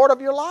as Lord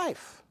of your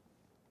life.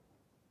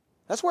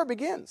 That's where it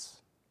begins.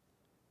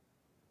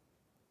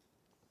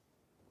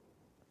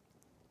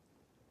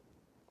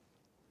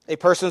 A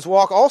person's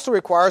walk also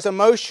requires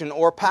emotion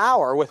or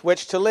power with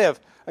which to live.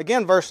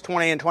 Again, verse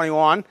 20 and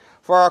 21,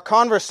 "For our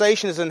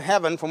conversation is in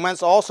heaven, from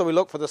whence also we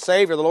look for the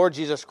Savior, the Lord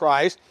Jesus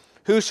Christ,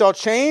 who shall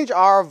change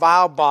our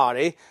vile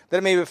body, that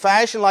it may be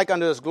fashioned like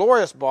unto his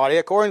glorious body,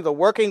 according to the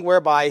working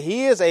whereby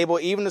he is able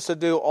even to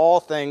subdue all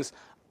things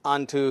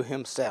unto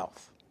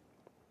himself."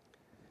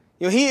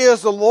 He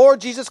is the Lord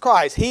Jesus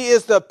Christ. He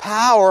is the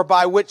power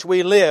by which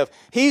we live.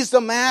 He's the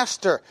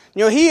master.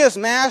 He is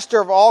master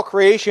of all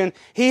creation.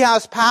 He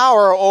has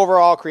power over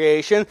all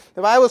creation.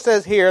 The Bible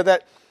says here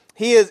that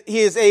he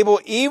is able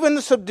even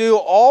to subdue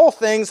all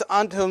things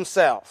unto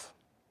himself.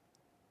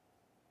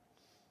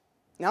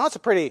 Now, that's a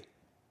pretty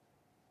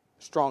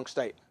strong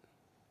statement.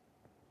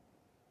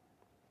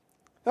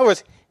 In other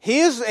words,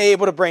 He is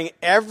able to bring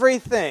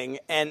everything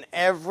and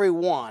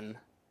everyone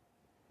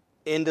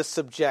into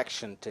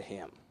subjection to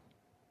Him.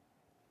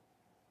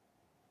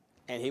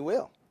 And He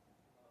will.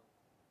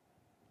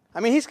 I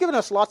mean, He's given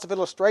us lots of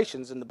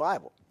illustrations in the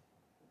Bible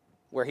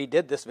where He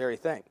did this very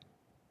thing.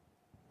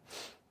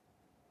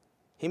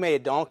 He made a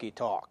donkey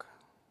talk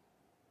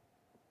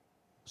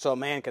so a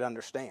man could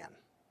understand.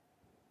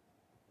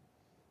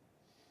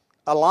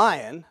 A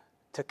lion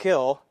to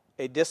kill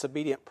a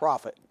disobedient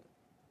prophet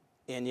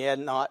and yet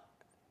not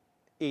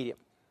eat him.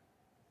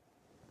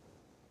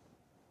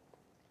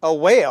 A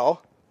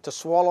whale to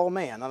swallow a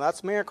man. Now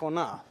that's miracle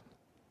enough,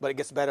 but it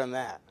gets better than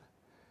that.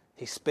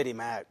 He spit him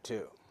out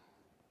too.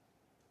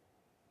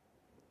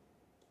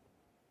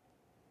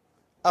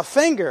 A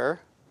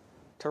finger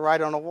to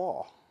write on a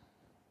wall.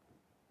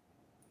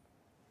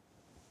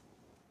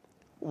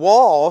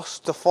 Walls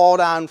to fall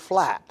down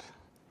flat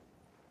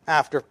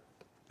after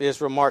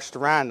Israel marched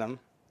around them.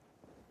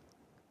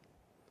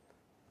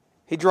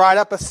 He dried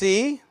up a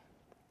sea,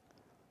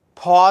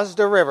 paused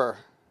a river,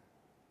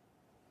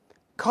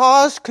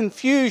 caused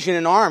confusion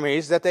in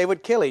armies that they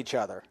would kill each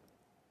other.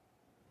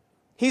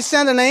 He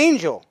sent an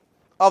angel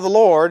of the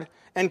Lord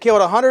and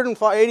killed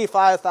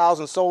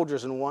 185,000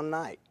 soldiers in one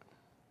night.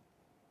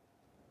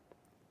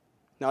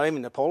 Not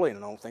even Napoleon, I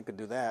don't think, could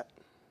do that.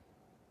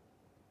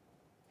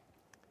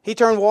 He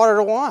turned water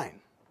to wine,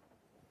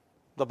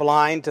 the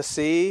blind to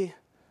see,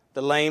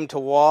 the lame to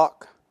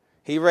walk.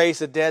 He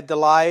raised the dead to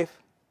life,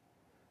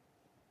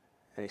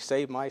 and He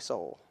saved my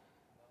soul.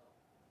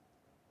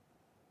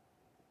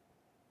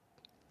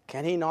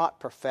 Can He not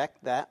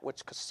perfect that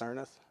which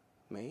concerneth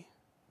me?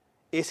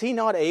 Is He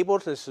not able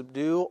to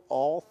subdue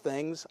all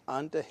things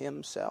unto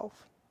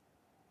Himself?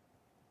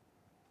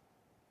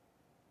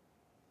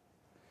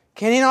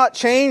 Can He not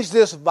change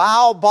this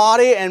vile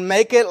body and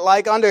make it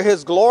like unto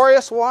His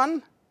glorious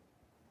one?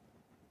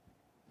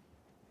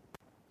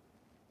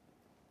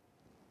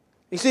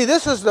 You see,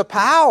 this is the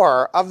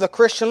power of the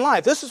Christian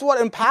life. This is what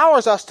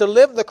empowers us to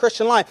live the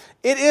Christian life.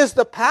 It is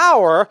the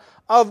power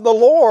of the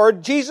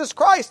Lord Jesus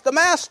Christ, the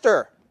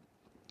Master.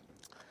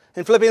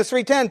 In Philippians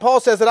 3:10, Paul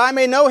says that I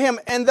may know Him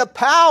and the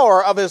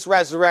power of His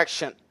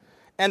resurrection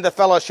and the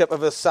fellowship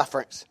of His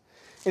sufferings.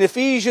 In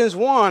Ephesians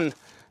 1,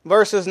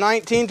 verses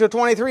 19 to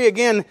 23,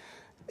 again,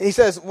 he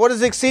says, what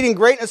is the exceeding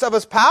greatness of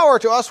his power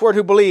to usward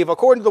who believe,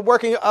 according to the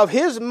working of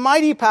his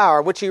mighty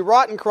power, which he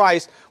wrought in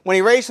Christ when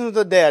he raised him from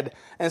the dead,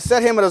 and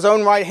set him at his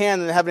own right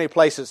hand in the heavenly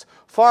places,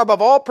 far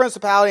above all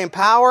principality and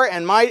power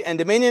and might and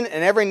dominion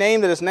and every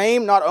name that is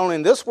named, not only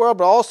in this world,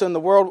 but also in the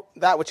world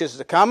that which is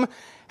to come,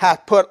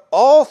 hath put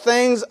all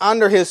things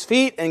under his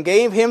feet, and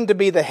gave him to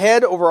be the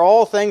head over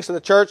all things to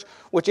the church,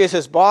 which is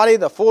his body,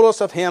 the fullness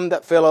of him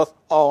that filleth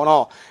all in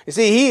all. You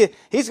see,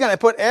 he's going to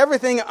put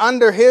everything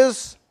under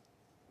his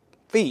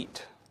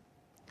feet.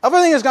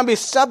 Everything is going to be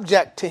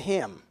subject to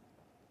him.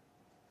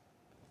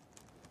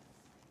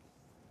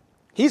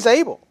 He's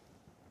able.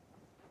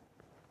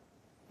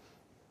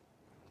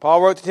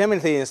 Paul wrote to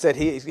Timothy and said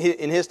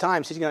in his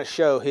times he's going to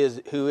show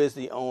who is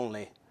the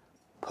only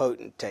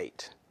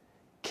potentate,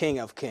 King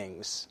of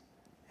kings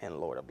and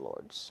Lord of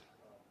lords.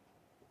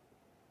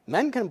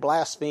 Men can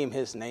blaspheme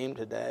his name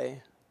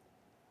today,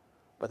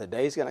 but the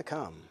day is going to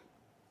come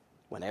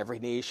when every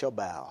knee shall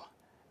bow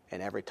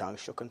and every tongue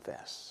shall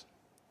confess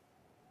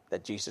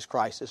that Jesus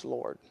Christ is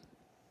Lord.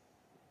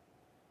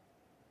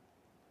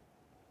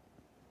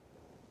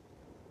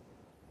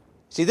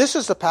 See, this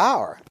is the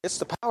power. It's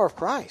the power of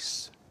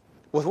Christ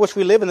with which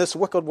we live in this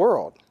wicked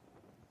world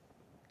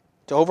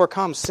to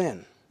overcome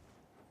sin,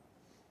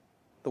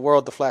 the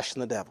world, the flesh,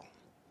 and the devil.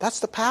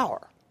 That's the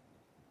power.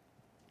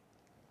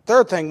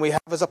 Third thing we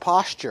have is a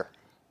posture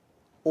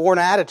or an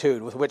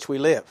attitude with which we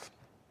live.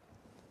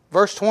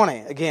 Verse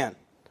 20, again,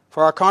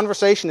 for our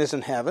conversation is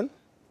in heaven.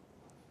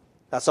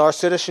 That's our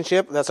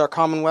citizenship, that's our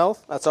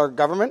commonwealth, that's our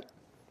government,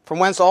 from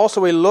whence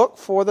also we look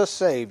for the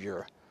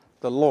Savior,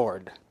 the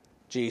Lord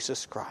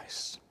Jesus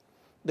Christ.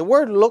 The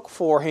word look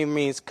for him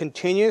means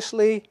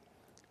continuously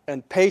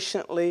and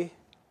patiently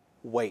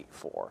wait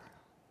for.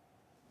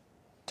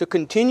 To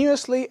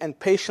continuously and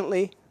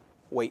patiently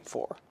wait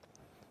for.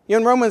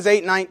 In Romans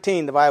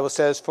 8:19, the Bible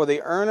says, for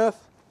the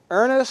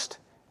earnest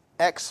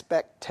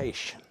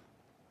expectation.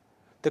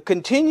 The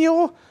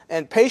continual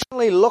and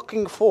patiently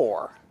looking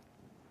for.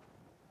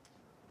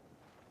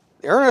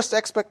 The earnest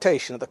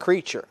expectation of the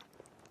creature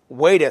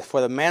waiteth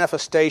for the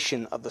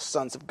manifestation of the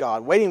sons of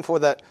God, waiting for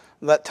that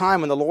time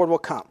when the Lord will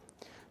come.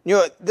 You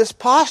know, this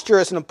posture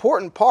is an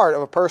important part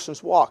of a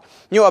person's walk.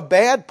 You know, a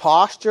bad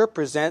posture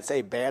presents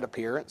a bad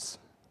appearance.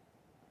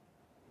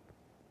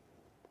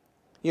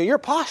 You know, your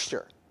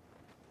posture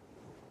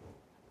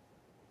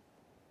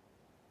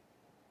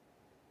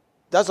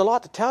does a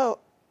lot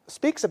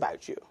speaks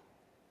about you,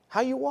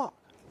 how you walk.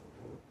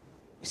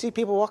 You see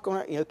people walking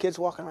around, kids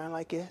walking around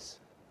like this.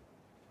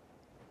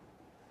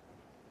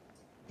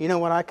 You know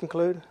what I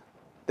conclude?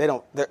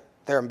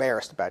 They're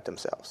embarrassed about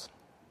themselves.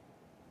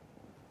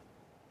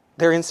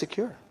 They're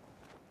insecure.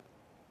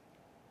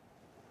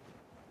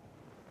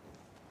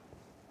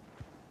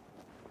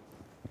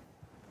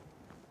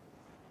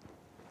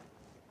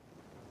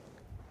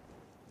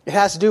 It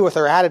has to do with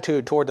their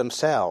attitude toward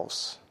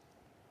themselves.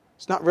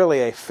 It's not really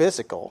a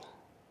physical,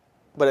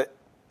 but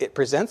it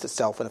presents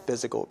itself in a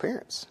physical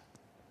appearance.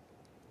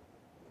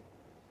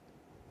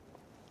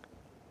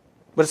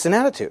 But it's an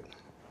attitude.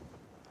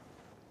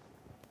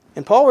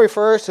 And Paul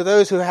refers to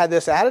those who had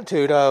this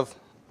attitude of,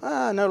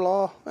 no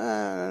law,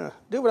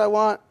 do what I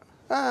want,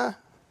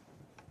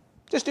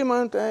 just do my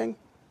own thing.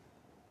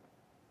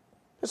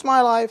 It's my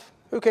life,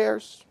 who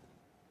cares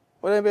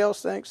what anybody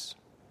else thinks?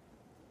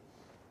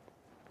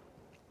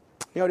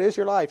 It is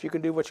your life, you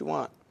can do what you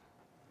want.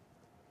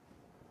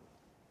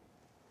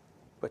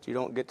 But you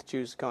don't get to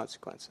choose the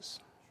consequences.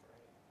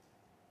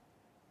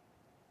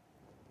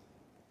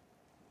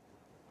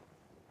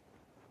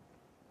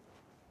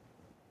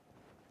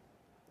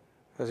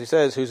 As he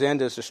says, whose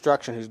end is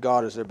destruction, whose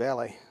God is their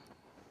belly.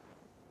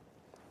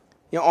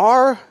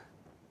 A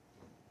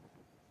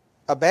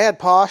bad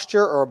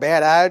posture or a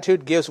bad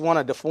attitude gives one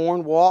a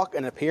deformed walk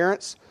and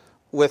appearance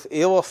with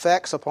ill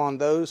effects upon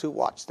those who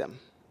watch them.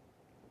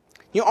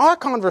 Our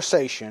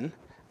conversation,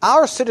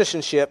 our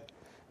citizenship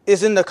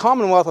is in the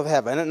Commonwealth of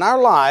heaven, and our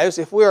lives,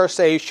 if we are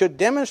saved, should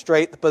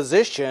demonstrate the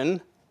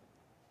position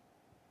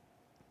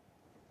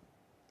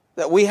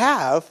that we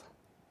have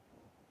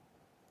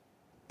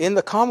in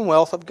the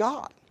Commonwealth of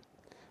God.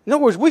 In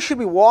other words, we should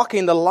be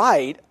walking the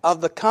light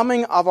of the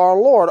coming of our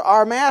Lord,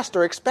 our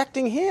Master,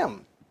 expecting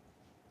Him.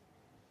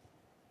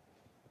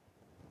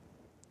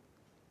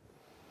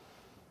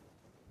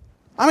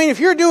 If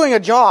you're doing a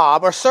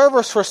job or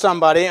service for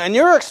somebody and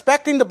you're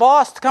expecting the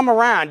boss to come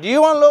around, do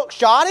you want to look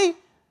shoddy? Do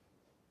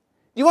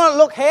you want to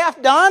look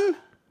half done?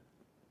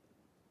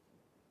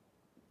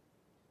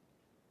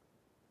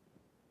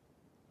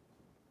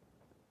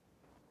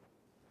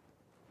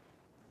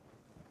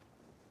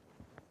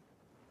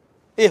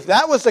 If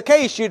that was the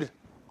case, you'd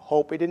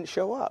hope he didn't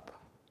show up.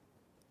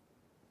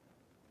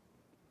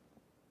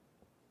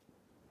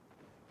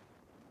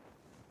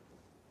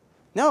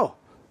 No,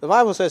 the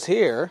Bible says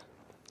here,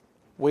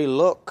 we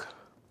look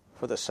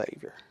for the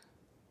Savior.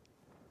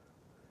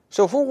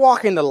 So if we're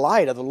walking the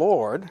light of the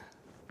Lord,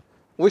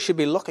 we should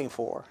be looking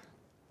for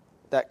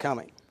that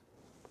coming.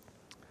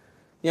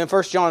 In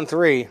 1 John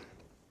 3,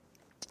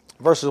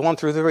 verses 1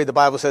 through 3, the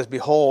Bible says,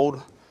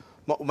 Behold,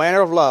 what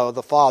manner of love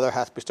the Father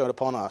hath bestowed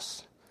upon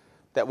us,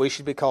 that we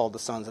should be called the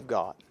sons of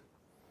God.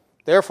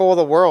 Therefore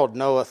the world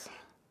knoweth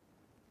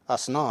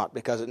us not,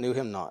 because it knew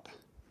him not.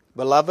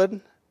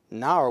 Beloved,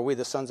 now are we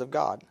the sons of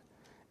God.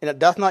 And it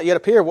doth not yet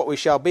appear what we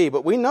shall be,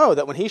 but we know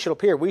that when he shall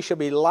appear, we shall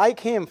be like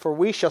him, for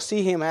we shall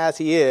see him as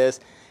he is.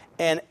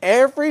 And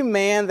every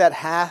man that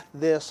hath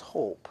this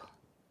hope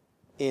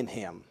in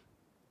him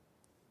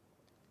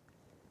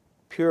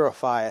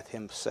purifieth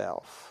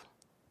himself,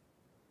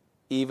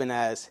 even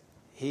as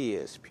he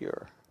is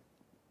pure.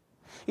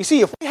 You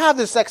see, if we have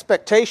this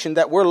expectation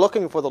that we're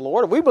looking for the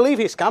Lord, if we believe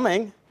he's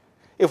coming,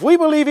 and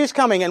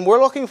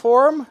we're looking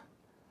for him,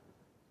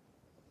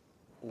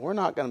 we're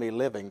not going to be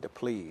living to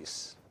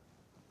please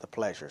the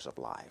pleasures of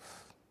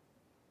life.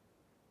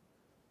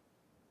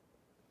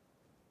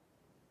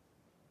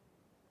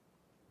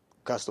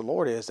 Because the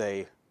Lord is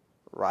a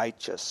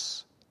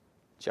righteous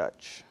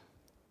judge.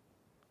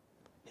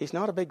 He's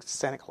not a big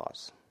Santa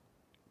Claus.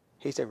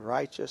 He's a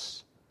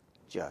righteous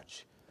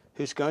judge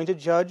who's going to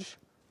judge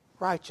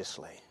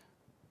righteously.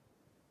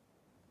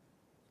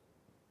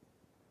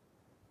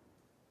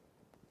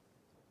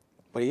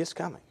 But he is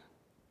coming.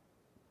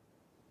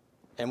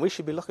 And we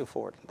should be looking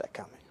forward to that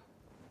coming.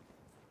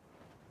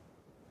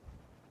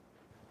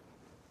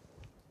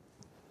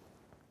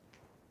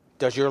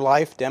 Does your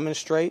life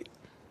demonstrate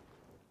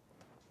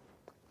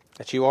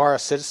that you are a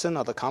citizen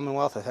of the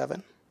Commonwealth of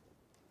heaven?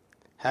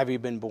 Have you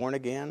been born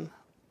again,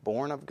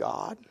 born of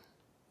God?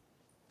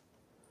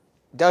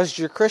 Does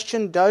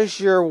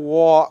your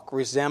walk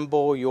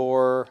resemble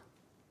your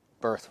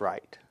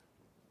birthright?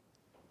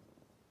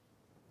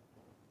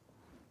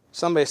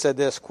 Somebody said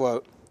this,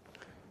 quote,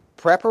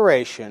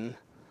 preparation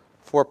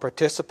for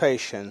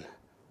participation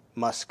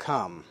must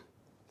come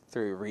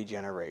through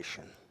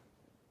regeneration.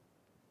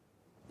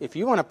 If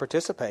you want to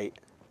participate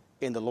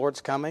in the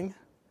Lord's coming,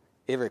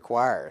 it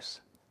requires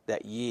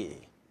that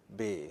ye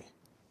be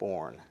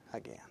born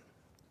again.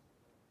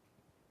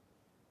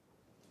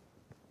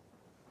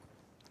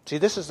 See,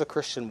 this is the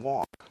Christian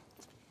walk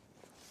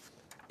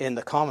in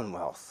the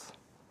Commonwealth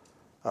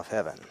of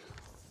heaven.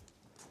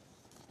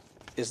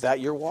 Is that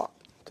your walk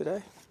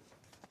today?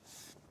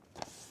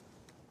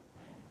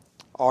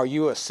 Are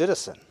you a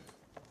citizen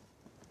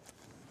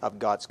of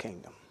God's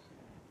kingdom?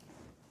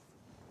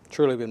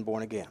 Truly been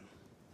born again?